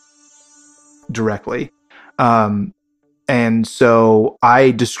like directly. And so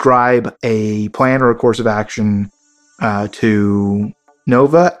I describe a plan or a course of action to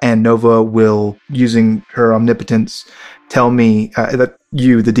Nova, and Nova will, using her omnipotence, tell me that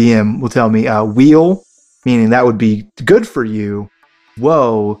you, the DM, will tell me wheel, meaning that would be good for you,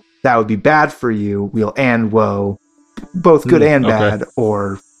 woe, that would be bad for you, wheel and woe, both good and bad,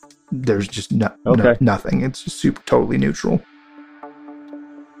 or there's just nothing. It's just super totally neutral.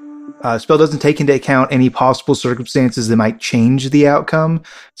 Spell doesn't take into account any possible circumstances that might change the outcome,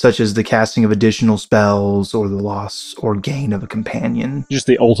 such as the casting of additional spells or the loss or gain of a companion. Just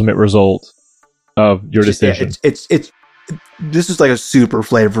the ultimate result of your decision. This is like a super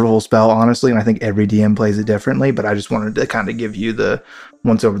flavorful spell, honestly, and I think every DM plays it differently, but I just wanted to kind of give you the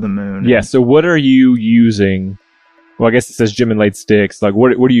once over the moon. Yeah, so what are you using? Well, I guess it says gem inlaid sticks. Like,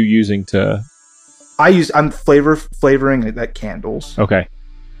 what are you using to... I'm flavoring like candles. Okay.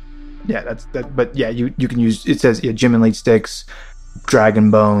 Yeah, that's that. But yeah, you can use. It says gem inlaid sticks,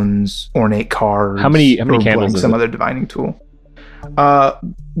 dragon bones, ornate cards. How many candles? Some other divining tool.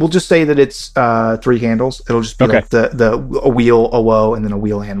 We'll just say that it's 3 candles. It'll just be like a wheel, a woe, and then a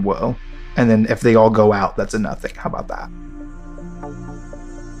wheel and woe. And then if they all go out, that's a nothing. How about that?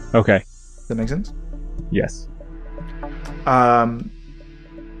 Okay. Does that make sense? Yes.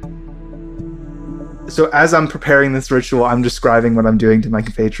 So as I'm preparing this ritual, I'm describing what I'm doing to my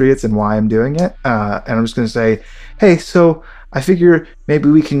compatriots and why I'm doing it. And I'm just going to say, hey, so I figure maybe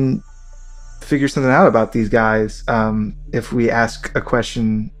we can figure something out about these guys if we ask a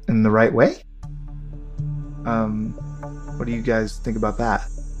question in the right way. What do you guys think about that?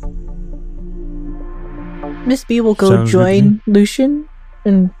 Miss B will go join Lucian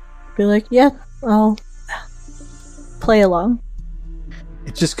and be like, yeah, I'll play along.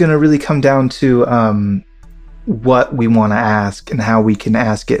 It's just going to really come down to what we want to ask and how we can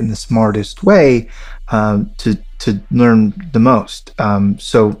ask it in the smartest way to learn the most.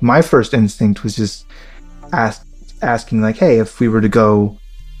 So my first instinct was just asking like, hey, if we were to go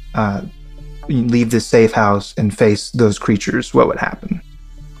leave this safe house and face those creatures, what would happen?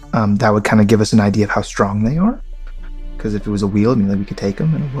 That would kind of give us an idea of how strong they are. Because if it was a wheel, it would mean that we could take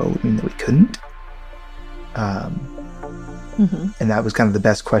them, and a woe would mean that we couldn't. And that was kind of the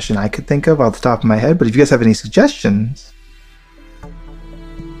best question I could think of off the top of my head. But if you guys have any suggestions...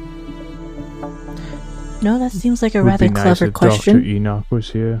 No, that seems like a rather clever question. Dr. Enoch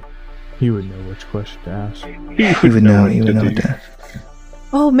was here. He would know which question to ask. He would know what to ask.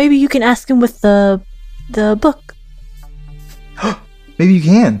 Oh, maybe you can ask him with the book. Maybe you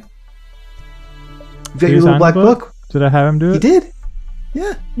can. You got your little black book. Did I have him do it? He did.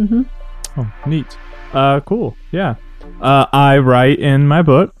 Yeah. Oh, neat. Cool. Yeah. I write in my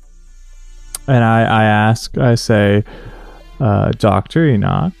book, and I say, Dr.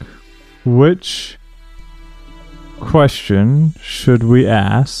 Enoch, which question should we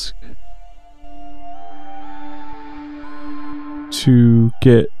ask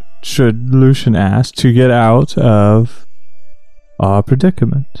should Lucian ask to get out of our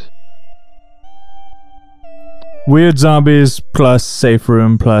predicament? Weird zombies plus safe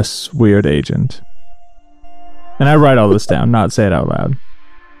room plus weird agent. And I write all this down, not say it out loud,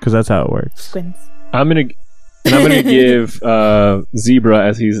 because that's how it works. Squints. I'm gonna give Zebra,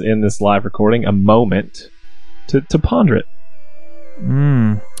 as he's in this live recording, a moment to ponder it.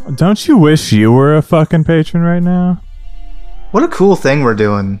 Don't you wish you were a fucking patron right now? What a cool thing we're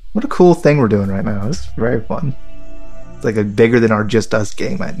doing. Right now. It's very fun. It's like a bigger than our Just Us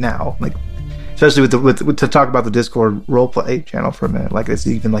game right now. Like, especially with to talk about the Discord roleplay channel for a minute. Like, it's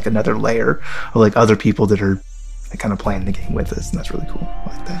even like another layer of like other people that are kind of playing the game with us, and that's really cool. I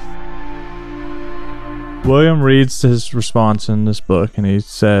like that. William reads his response in this book, and he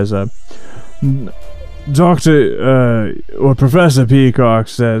says, Professor Peacock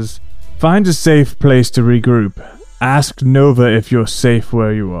says, find a safe place to regroup. Ask Nova if you're safe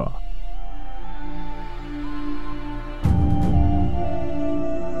where you are.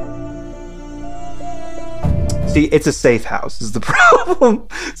 See, it's a safe house is the problem.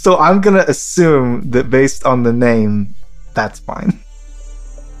 So I'm going to assume that based on the name, that's fine.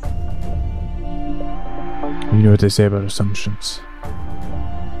 You know what they say about assumptions.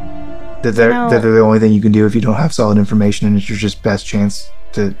 That they're the only thing you can do if you don't have solid information, and it's your just best chance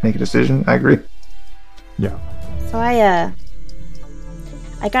to make a decision. I agree. Yeah. So I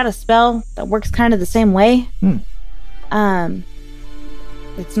got a spell that works kind of the same way.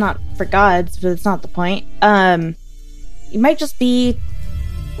 It's not for gods, but it's not the point. You might just be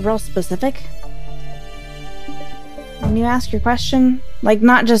real specific when you ask your question. Like,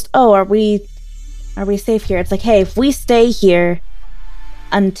 not just, are we safe here? It's like, hey, if we stay here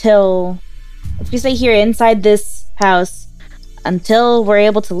inside this house until we're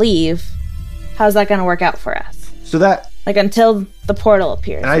able to leave, how's that going to work out for us? So that, like, until the portal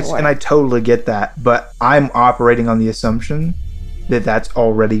appears. And I totally get that, but I'm operating on the assumption that that's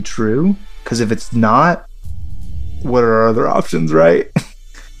already true, because if it's not, what are our other options, right?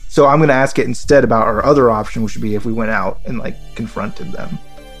 So I'm going to ask it instead about our other option, which would be if we went out and like confronted them.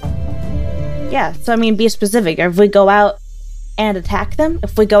 Yeah, so I mean, be specific. Or if we go out and attack them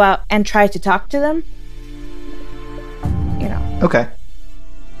if we go out and try to talk to them. You know. Okay.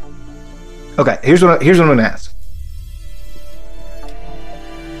 Here's what I'm gonna ask.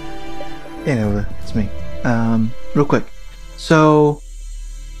 Hey Nova, it's me. Real quick. So,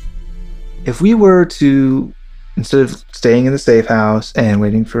 if we were to, instead of staying in the safe house and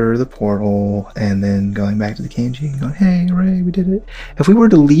waiting for the portal and then going back to the KNG and going, hey, hooray, we did it. If we were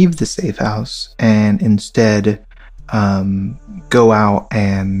to leave the safe house and instead go out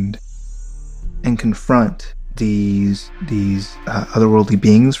and confront these otherworldly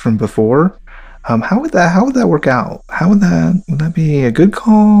beings from before, how would that work out? Would that be a good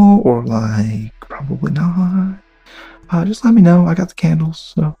call, or like probably not? Just let me know. I got the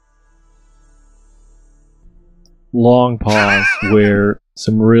candles. So. Long pause where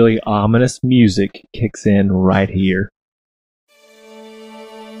some really ominous music kicks in right here.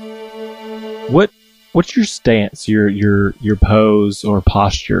 What's your stance, your pose or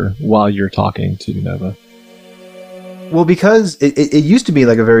posture while you're talking to Nova? Well, because it used to be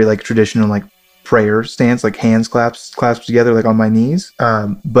like a very like traditional like prayer stance, like hands clasped together, like on my knees.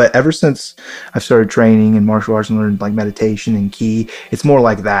 But ever since I've started training in martial arts and learned like meditation and ki, it's more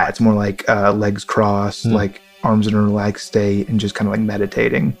like that. It's more like legs crossed, like arms in a relaxed state, and just kind of like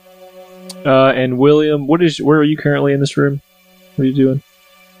meditating. And William, where are you currently in this room? What are you doing?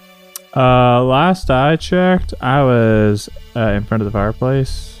 Last I checked, I was in front of the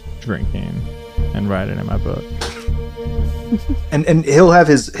fireplace drinking and writing in my book. And he'll have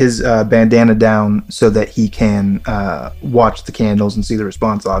his bandana down so that he can watch the candles and see the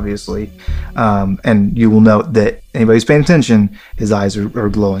response, obviously. And you will note that anybody who's paying attention, his eyes are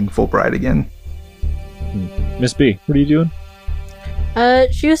glowing full bright again. Miss B, what are you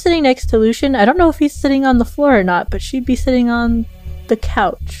doing? She was sitting next to Lucian. I don't know if he's sitting on the floor or not, but she'd be sitting on the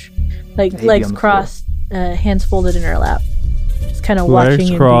couch, like legs crossed, hands folded in her lap. Just kind of watching.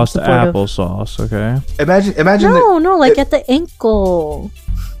 Legs crossed, applesauce. Okay. Imagine. No, like at the ankle.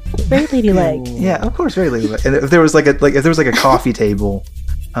 Very ladylike. Yeah, of course, very ladylike. And if there was like a coffee table,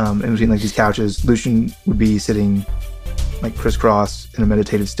 in between like these couches, Lucian would be sitting like crisscross in a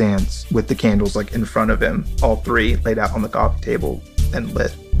meditative stance with the candles like in front of him, all three laid out on the coffee table and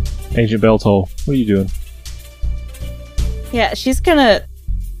lit. Agent Beltol, what are you doing? Yeah, she's gonna,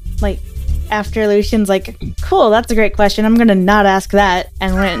 like, after Lucian's like, cool, that's a great question, I'm gonna not ask that,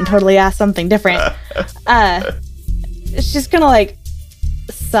 and went and totally ask something different. She's gonna, like,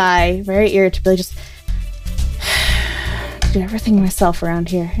 sigh very irritably, just do everything myself around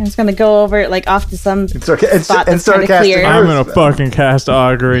here. I'm just gonna go over, like, off to some spot that's kind of clear. I'm gonna fucking cast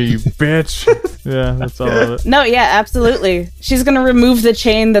augury, you bitch. Yeah, that's all of it. No, yeah, absolutely. She's gonna remove the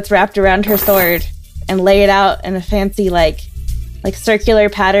chain that's wrapped around her sword and lay it out in a fancy, like circular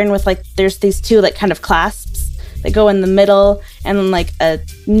pattern with, like, there's these two, like, kind of clasps that go in the middle, and then, like,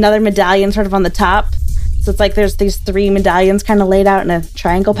 another medallion sort of on the top. So it's like there's these three medallions kind of laid out in a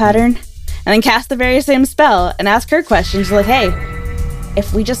triangle pattern. And then cast the very same spell and ask her questions like, hey,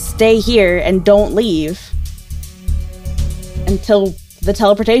 if we just stay here and don't leave until the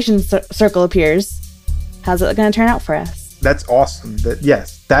teleportation circle appears, how's it going to turn out for us? That's awesome.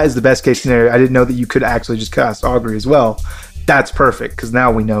 That is the best case scenario. I didn't know that you could actually just cast augury as well. That's perfect, because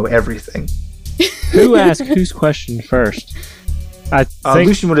now we know everything. Who asked whose question first? I think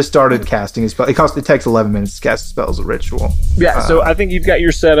Lucian would have started casting his spell. It takes 11 minutes to cast a spell as a ritual. Yeah, so I think you've got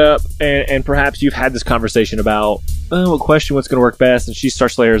your setup, and perhaps you've had this conversation about what's going to work best, and she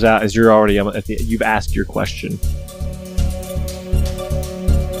starts layers out as you're already you've asked your question.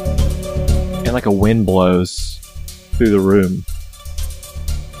 And like a wind blows through the room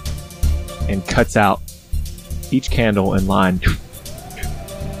and cuts out each candle in line.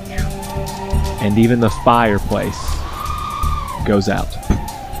 And even the fireplace goes out.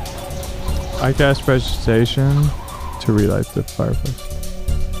 I cast Precipitation to relight the fireplace.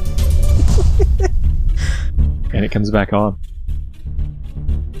 And it comes back on.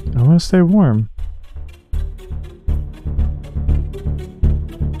 I want to stay warm.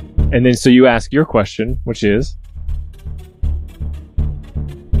 And then so you ask your question, which is?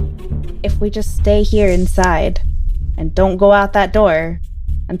 If we just stay here inside and don't go out that door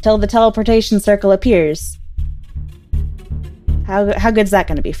until the teleportation circle appears, how good's that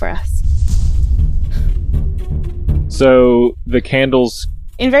going to be for us? So the candles,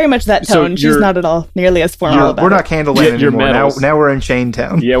 in very much that tone, she's not at all nearly as formal about it. We're not Candleland anymore. Now we're in Chain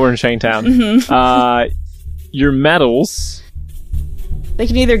Town. Yeah, we're in Chain Town. Mm-hmm. Your medals, they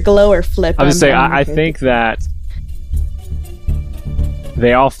can either glow or flip. I would say I think that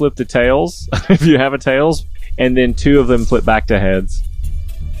they all flip to tails if you have a tails, and then two of them flip back to heads.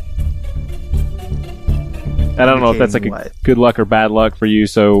 I don't know if that's like a good luck or bad luck for you.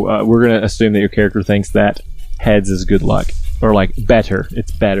 So we're gonna assume that your character thinks that heads is good luck, or like better.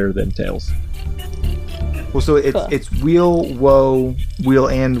 It's better than tails. Well, so it's wheel, woe, wheel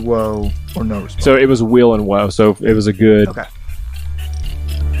and woe, or no response. So it was wheel and woe. So it was a good. Okay.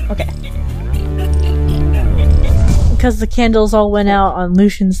 Because the candles all went out on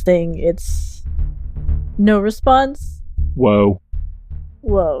Lucian's thing, it's no response. Whoa.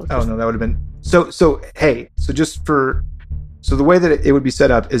 Oh no, that would have been so the way that it would be set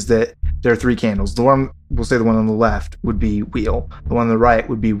up is that there are 3 candles. The one, we'll say the one on the left would be wheel. The one on the right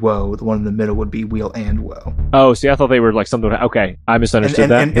would be woe. The one in the middle would be wheel and woe. Oh, see, I thought they were like something. Okay, I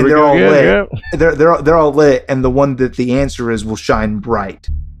misunderstood that. And they're all lit. Yeah. They're all lit, and the one that the answer is will shine bright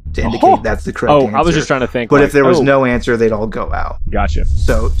to indicate that's the correct answer. I was just trying to think. But if there was no answer, they'd all go out. Gotcha.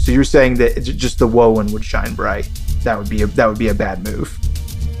 So you're saying that just the woe one would shine bright. That would be a bad move.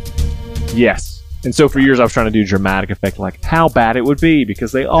 Yes. And so for years I was trying to do dramatic effect, like how bad it would be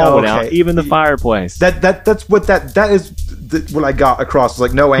because they all went out, even the fireplace. That's what that is. What I got across is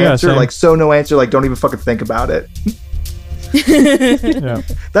like no answer, no answer, like don't even fucking think about it. Yeah.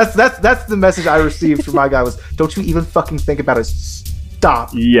 That's the message I received from my guy was don't you even fucking think about it.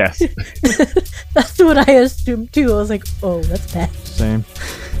 Stop. Yes. That's what I assumed too. I was like, oh, that's bad. Same.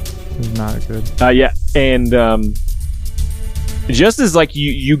 It's not good. Yeah, and just as like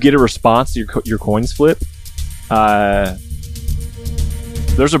you get a response to your coins flip,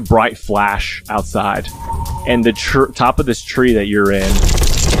 there's a bright flash outside, and the top of this tree that you're in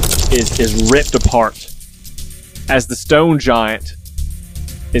is ripped apart as the stone giant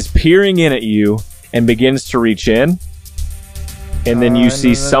is peering in at you and begins to reach in, and then you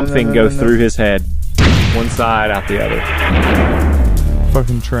see something go through his head, one side out the other.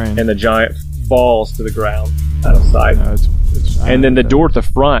 Fucking train. And the giant falls to the ground out of sight. No, and then the door at the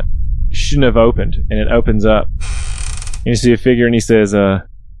front shouldn't have opened, and it opens up. And you see a figure, and he says,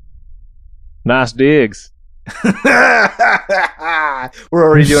 "Nice digs." We're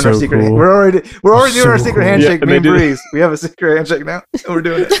already doing our secret. Cool. We're already doing our secret handshake. Me and Breeze. We have a secret handshake now. So we're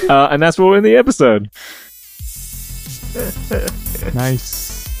doing it. And that's what we'll end the episode.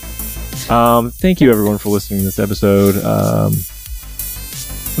 Nice. Thank you everyone for listening to this episode. I'm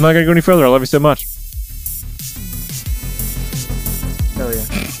not gonna go any further. I love you so much. Hell yeah.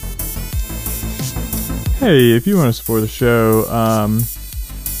 Hey, if you want to support the show,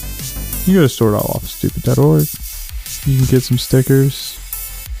 you go to store.lawfulstupid.org. You can get some stickers.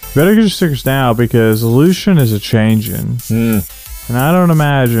 Better get your stickers now because Lucian is a changing. And I don't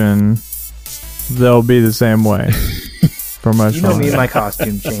imagine they'll be the same way for much longer. Me and my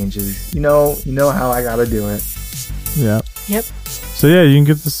costume changes. You know how I gotta do it. Yeah. Yep. So yeah, you can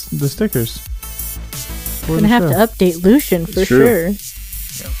get the stickers. We're gonna have to update Lucian for sure. Yeah.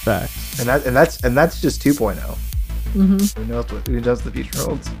 Facts. And that's just 2.0. Mm-hmm. Who knows the future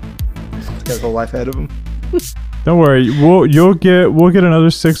holds? He's got his whole life ahead of him. Don't worry, we'll get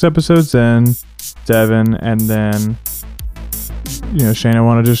another 6 episodes in, Devin, and then Shane, I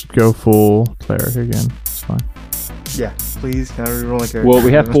want to just go full cleric again. It's fine. Yeah, please. Can I reroll like a? Well,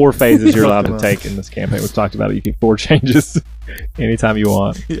 we have 4 phases you're allowed to take in this campaign. We've talked about it. You can 4 changes anytime you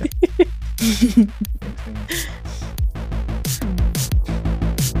want. Yeah.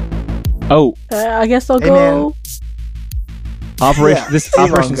 Oh, I guess I'll go.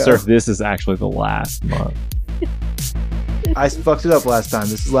 Operation Surf. This is actually the last month. I fucked it up last time.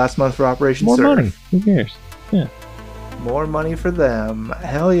 This is last month for Operation Surf. More money. Who cares? Yeah. More money for them.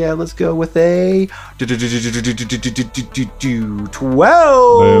 Hell yeah, let's go with a 12.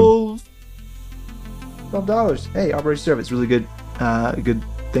 $12. Hey, Operation Surf. It's really good. A good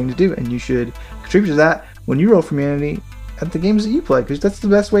thing to do, and you should contribute to that when you roll for humanity at the games that you play, because that's the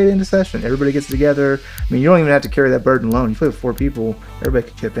best way to end a session. Everybody gets together. I mean, you don't even have to carry that burden alone. You play with 4 people, everybody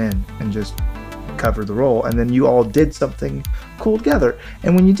can chip in and just cover the role, and then you all did something cool together.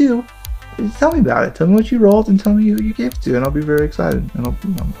 And when you do, tell me about it. Tell me what you rolled, and tell me who you gave it to, and I'll be very excited. And I'll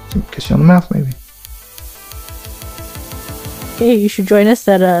kiss you on the mouth, maybe. Okay, you should join us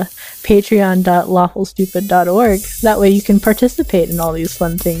at patreon.lawfulstupid.org. That way you can participate in all these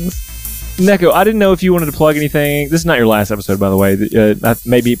fun things. Neko, I didn't know if you wanted to plug anything. This is not your last episode, by the way.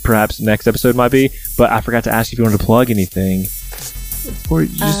 Maybe perhaps next episode might be, but I forgot to ask if you wanted to plug anything for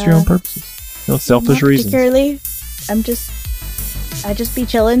just your own purposes. Selfish reasons. Particularly, I just be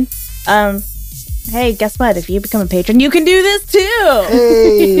chilling. Hey, guess what? If you become a patron, you can do this too.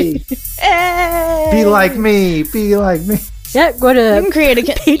 Hey, hey. Be like me. Be like me. Yeah, go to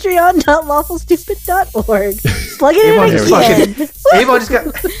patreon.lawfulstupid.org. Plug it in again. Avon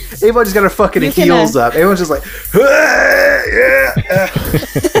just got her fucking heels up. Everyone's just like, yeah.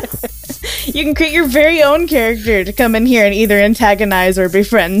 You can create your very own character to come in here and either antagonize or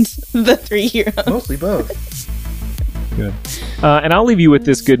befriend the 3 heroes. Mostly both. Good. And I'll leave you with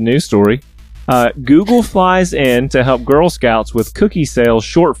this good news story. Google flies in to help Girl Scouts with cookie sales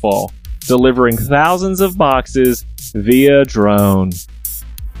shortfall, delivering thousands of boxes via drone.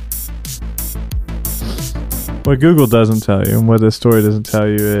 What Google doesn't tell you, and what this story doesn't tell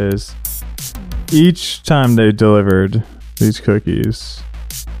you, is each time they delivered these cookies,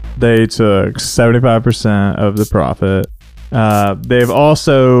 they took 75% of the profit. They've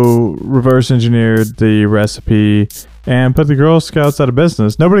also reverse engineered the recipe and put the Girl Scouts out of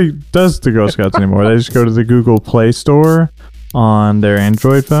business. Nobody does the Girl Scouts anymore. They just go to the Google Play Store on their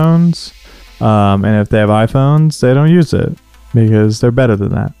Android phones. And if they have iPhones, they don't use it because they're better than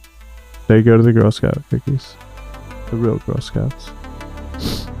that. They go to the Girl Scout cookies. The real Girl Scouts.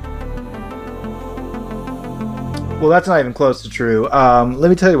 Well, that's not even close to true. Let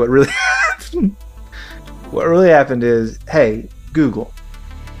me tell you what really happened. What really happened is, hey, Google.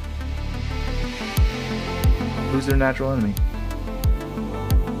 Who's their natural enemy?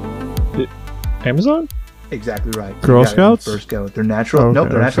 Amazon? Exactly right. Girl Scouts? First go. Their natural. Okay. Nope,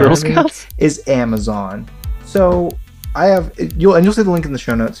 their natural Girl enemy Scouts? is Amazon. So I have you'll see the link in the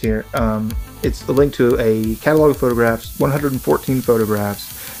show notes here. It's a link to a catalog of photographs, 114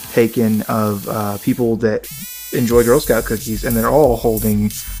 photographs taken of people that enjoy Girl Scout cookies, and they're all holding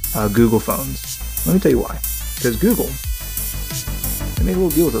Google phones. Let me tell you why. Because Google, they made a little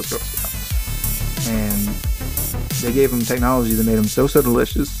deal with those Girl Scouts, and they gave them technology that made them so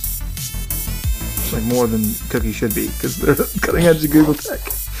delicious, like more than cookies should be, because they're cutting edge of Google tech.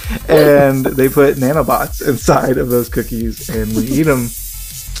 And they put nanobots inside of those cookies, and when you eat them,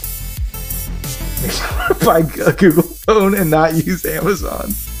 make sure to buy a Google phone and not use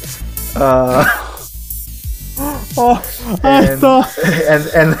Amazon. And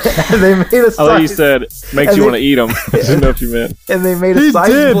they made a. I thought you said makes you want to eat them. I didn't know if you meant. And they made a He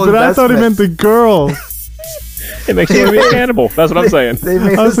sizable did, but investment. I thought he meant the girl. It makes you want to be a cannibal. That's what I'm saying. They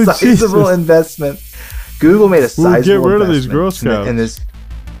made I a was like, sizable Jesus. investment. Google made a sizable We'll get rid of these investment Girl Scouts. in this.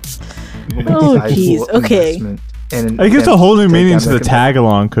 Oh, jeez. Okay. And I guess a whole new take meaning down to their the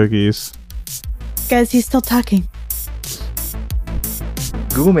tag-along cookies. Guys, he's still talking.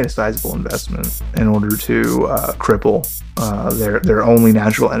 Google made a sizable investment in order to cripple their only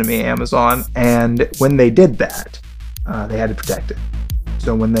natural enemy, Amazon. And when they did that, they had to protect it.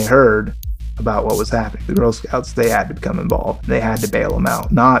 So when they heard about what was happening, the Girl Scouts, they had to become involved. They had to bail them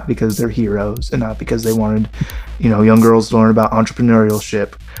out, not because they're heroes and not because they wanted, young girls to learn about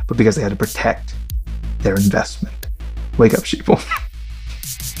entrepreneurship, but because they had to protect their investment. Wake up, sheeple.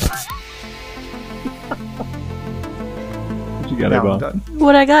 What you got, Now I'm Bob? done.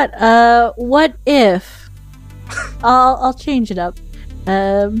 What I got, what if I'll change it up.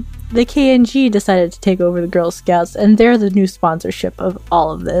 The KNG decided to take over the Girl Scouts, and they're the new sponsorship of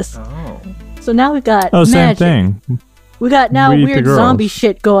all of this. Oh. So now we've got Oh, same magic. thing. We got now We eat the weird girls. zombie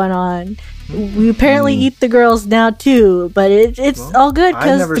shit going on. We apparently eat the girls now too, but it's Well, all good I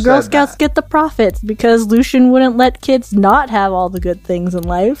because never the Girl said Scouts that. get the profits because Lucian wouldn't let kids not have all the good things in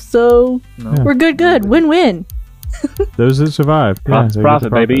life. So No. Yeah. we're good. Win-win. Those that survive. Yeah, they get the Profit,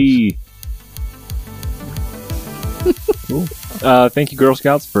 profits. baby. Cool. Thank you, Girl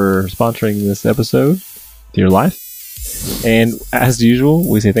Scouts, for sponsoring this episode to your life. And as usual,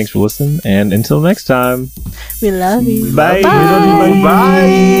 we say thanks for listening. And until next time, We love you. bye. Bye.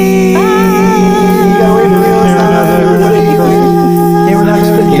 You gotta wait for real time. Gamer now.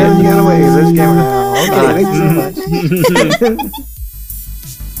 You gotta wait. There's Gamer now. Okay, thank you so much.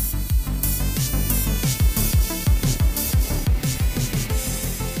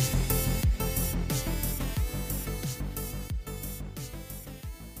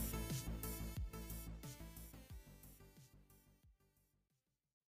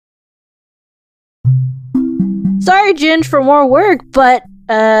 Sorry, Ginge, for more work, but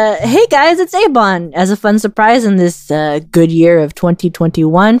hey guys, it's Abon. As a fun surprise in this good year of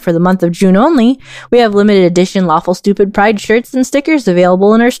 2021, for the month of June only, we have limited edition Lawful Stupid Pride shirts and stickers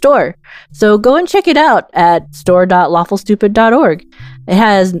available in our store. So go and check it out at store.lawfulstupid.org. It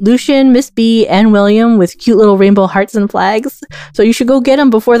has Lucian, Miss B, and William with cute little rainbow hearts and flags. So you should go get them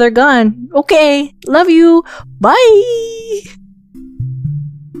before they're gone. Okay, love you. Bye.